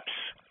 20 reps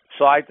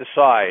side to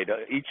side.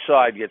 Each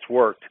side gets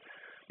worked.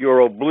 Your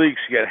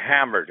obliques get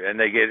hammered, and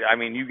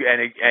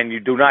you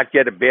do not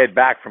get a bad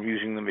back from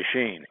using the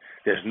machine.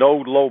 There's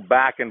no low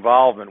back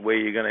involvement where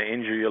you're going to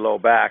injure your low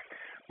back,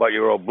 but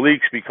your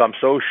obliques become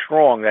so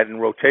strong that in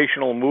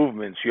rotational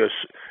movements, you're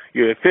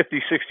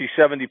 50, 60,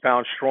 70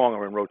 pounds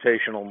stronger in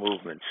rotational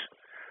movements.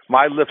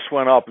 My lifts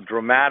went up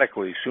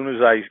dramatically as soon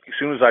as I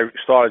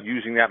started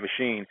using that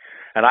machine,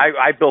 and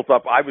I built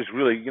up. I was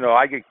really,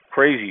 I get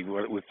crazy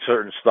with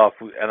certain stuff,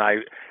 and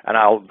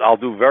I'll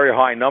do very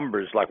high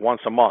numbers like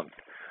once a month.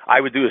 I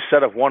would do a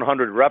set of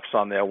 100 reps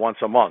on there once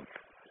a month,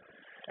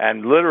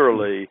 and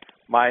literally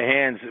my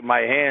hands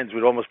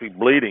would almost be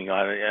bleeding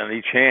on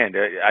each hand.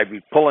 I'd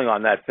be pulling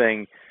on that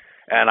thing,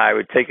 and I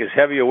would take as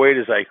heavy a weight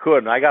as I could,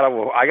 and I got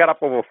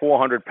up over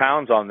 400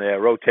 pounds on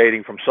there,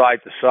 rotating from side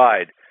to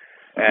side,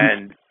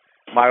 and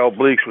my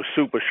obliques were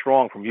super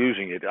strong from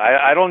using it.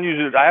 I don't use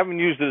it. I haven't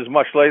used it as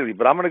much lately,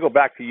 but I'm going to go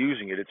back to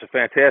using it. It's a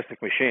fantastic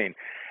machine,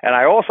 and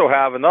I also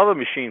have another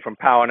machine from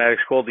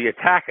Powernetics called the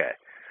Attacker.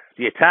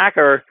 The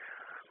Attacker.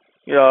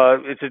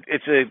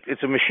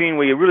 It's a machine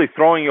where you're really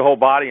throwing your whole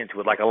body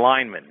into it like a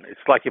lineman. It's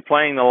like you're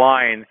playing the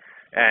line,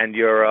 and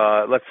you're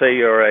let's say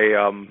you're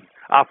a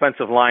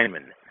offensive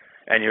lineman,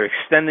 and you're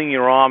extending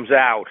your arms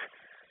out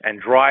and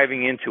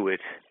driving into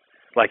it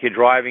like you're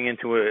driving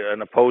into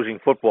an opposing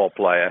football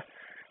player.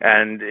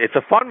 And it's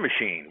a fun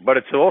machine, but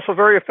it's also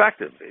very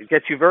effective. It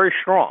gets you very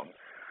strong.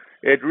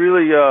 It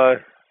really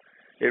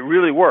it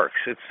really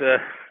works.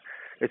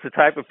 It's a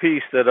type of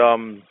piece that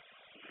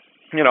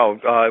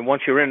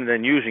once you're in and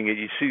then using it,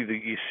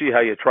 you see how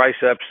your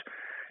triceps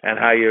and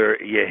how your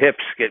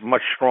hips get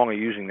much stronger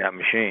using that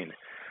machine.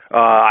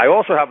 I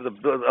also have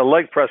a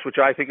leg press, which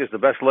I think is the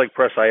best leg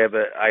press I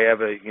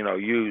ever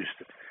used,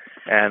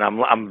 and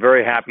I'm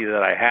very happy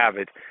that I have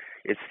it.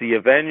 It's the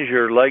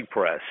Avenger leg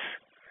press,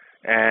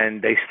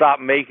 and they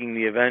stopped making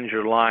the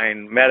Avenger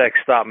line. Medex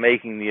stopped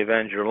making the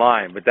Avenger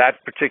line, but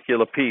that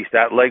particular piece,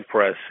 that leg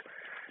press,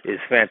 is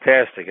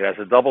fantastic. It has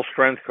a double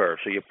strength curve,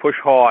 so you push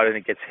hard and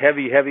it gets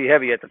heavy, heavy,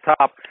 heavy at the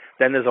top.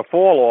 Then there's a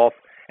fall off,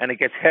 and it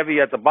gets heavy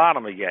at the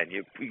bottom again.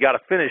 You got to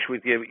finish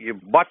with your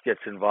butt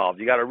gets involved.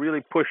 You got to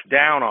really push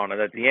down on it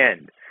at the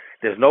end.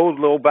 There's no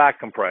low back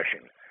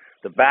compression.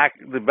 The back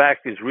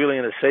is really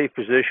in a safe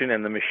position,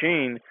 and the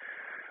machine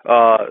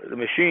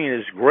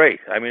is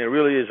great. I mean, it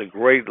really is a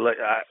great.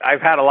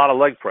 I've had a lot of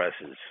leg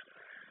presses.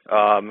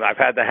 I've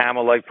had the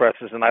hammer leg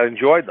presses, and I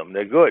enjoyed them.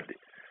 They're good.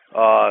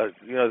 So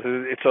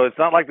it's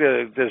not like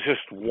there's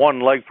just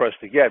one leg press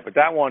to get, but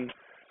that one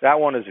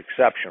is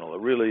exceptional.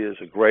 It really is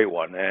a great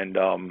one. And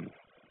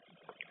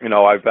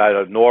I've had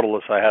a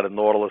Nautilus. I had a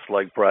Nautilus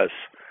leg press,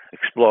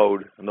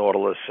 Explode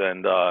Nautilus,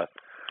 and I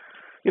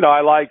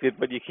liked it,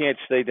 but you can't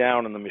stay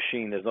down in the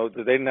machine. They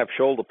didn't have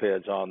shoulder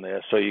pads on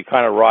there, so you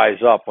kind of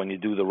rise up when you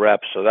do the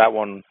reps. So that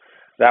one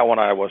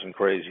I wasn't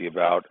crazy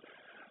about.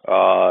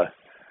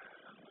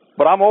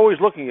 But I'm always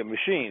looking at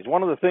machines.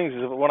 One of the things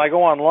is when I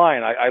go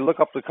online, I look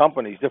up the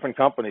different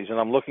companies, and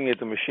I'm looking at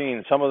the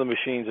machines. Some of the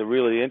machines are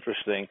really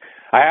interesting.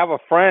 I have a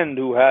friend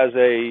who has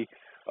I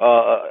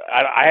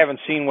haven't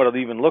seen what it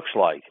even looks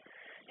like.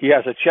 He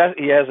has a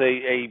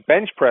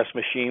bench press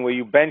machine where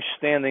you bench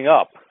standing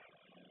up,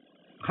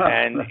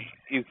 and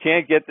you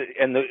can't get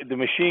the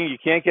machine. You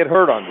can't get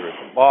hurt under it.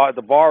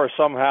 The bar is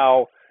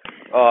somehow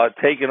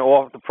taken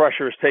off. The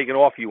pressure is taken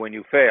off you when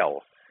you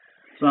fail.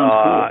 Sounds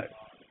cool.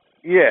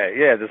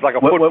 Yeah. There's like a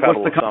foot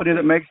pedal. What's the company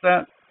that makes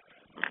that?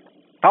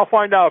 I'll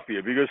find out for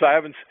you because I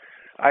haven't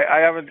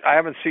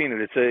seen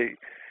it.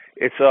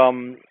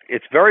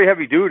 It's very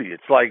heavy duty.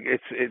 It's like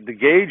the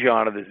gauge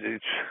on it.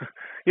 It's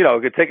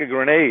it could take a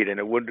grenade and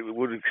it would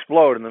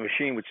explode and the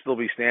machine would still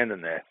be standing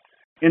there.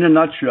 In a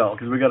nutshell,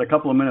 because we got a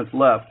couple of minutes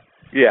left.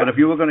 Yeah. But if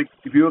you were going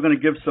to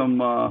give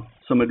some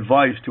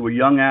advice to a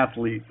young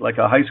athlete, like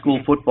a high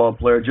school football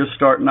player just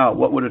starting out,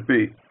 what would it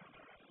be?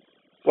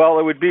 Well,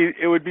 it would be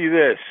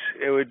this.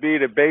 It would be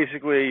to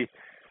basically,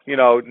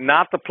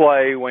 not to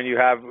play when you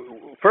have.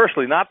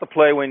 Firstly, not to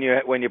play when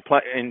you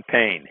play in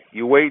pain.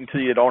 You wait until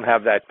you don't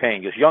have that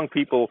pain, because young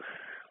people,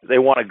 they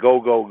want to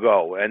go,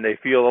 and they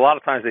feel a lot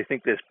of times they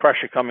think there's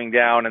pressure coming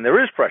down, and there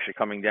is pressure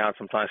coming down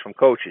sometimes from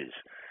coaches.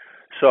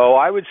 So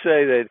I would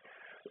say that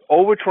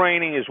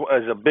overtraining is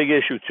a big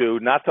issue too.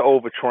 Not to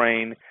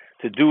overtrain,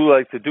 to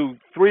do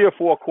 3 or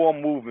 4 core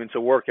movements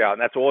a workout,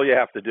 and that's all you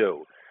have to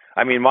do.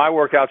 I mean, my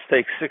workouts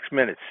take 6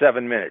 minutes,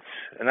 7 minutes,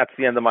 and that's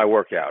the end of my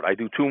workout. I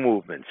do 2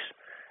 movements,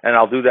 and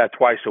I'll do that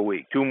twice a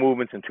week, 2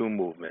 movements and 2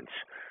 movements.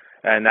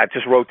 And that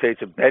just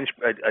rotates a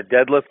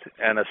deadlift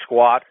and a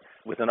squat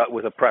with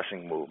a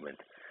pressing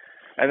movement.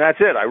 And that's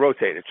it. I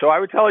rotate it. So I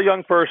would tell a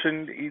young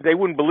person, they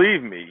wouldn't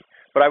believe me,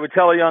 but I would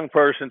tell a young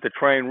person to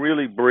train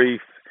really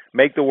brief,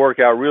 make the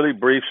workout really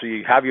brief so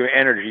you have your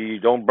energy, you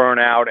don't burn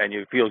out, and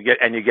you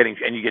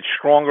get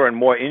stronger and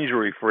more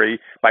injury free.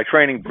 By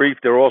training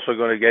brief, they're also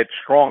going to get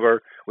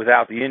stronger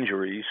without the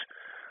injuries.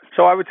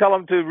 So I would tell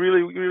them to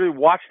really, really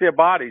watch their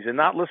bodies and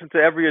not listen to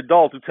every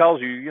adult who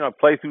tells you,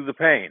 play through the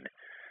pain.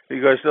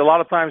 Because a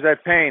lot of times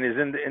that pain is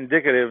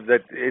indicative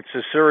that it's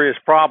a serious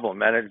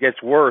problem, and it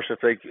gets worse if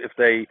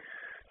they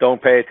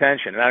don't pay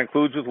attention. And that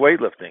includes with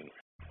weightlifting.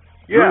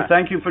 Yeah. Drew,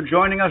 thank you for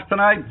joining us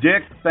tonight.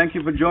 Dick, thank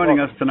you for joining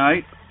us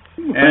tonight.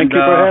 Thank you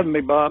for having me,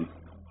 Bob.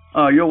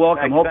 You're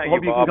welcome.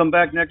 Hope you can come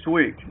back next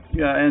week.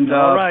 Yeah, and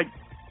all right.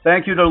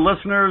 Thank you to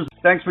listeners.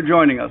 Thanks for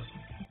joining us.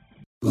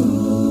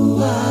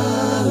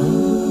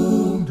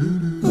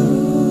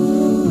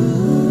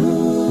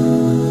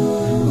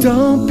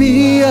 Don't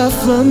be a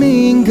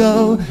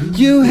flamingo.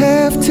 You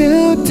have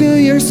to do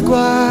your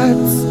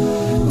squats.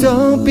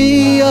 Don't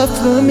be a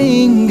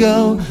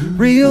flamingo.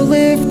 Real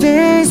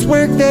lifters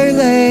work their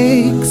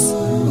legs.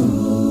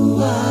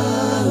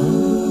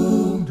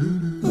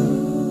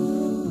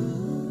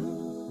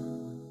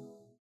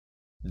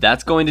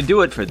 That's going to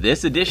do it for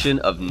this edition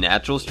of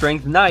Natural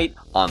Strength Night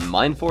on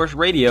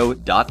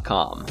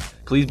mindforceradio.com.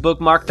 Please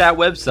bookmark that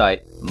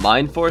website,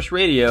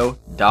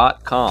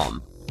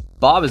 mindforceradio.com.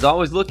 Bob is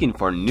always looking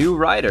for new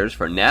writers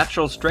for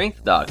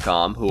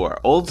naturalstrength.com who are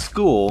old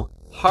school,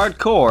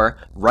 hardcore,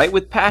 write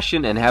with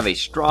passion, and have a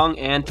strong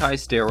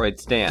anti-steroid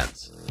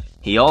stance.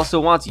 He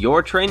also wants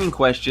your training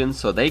questions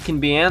so they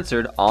can be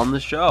answered on the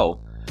show.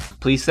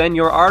 Please send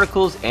your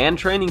articles and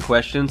training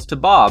questions to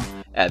Bob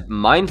at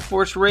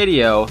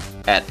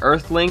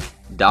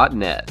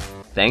mindforceradio@earthlink.net.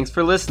 Thanks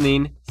for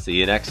listening. See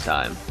you next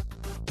time.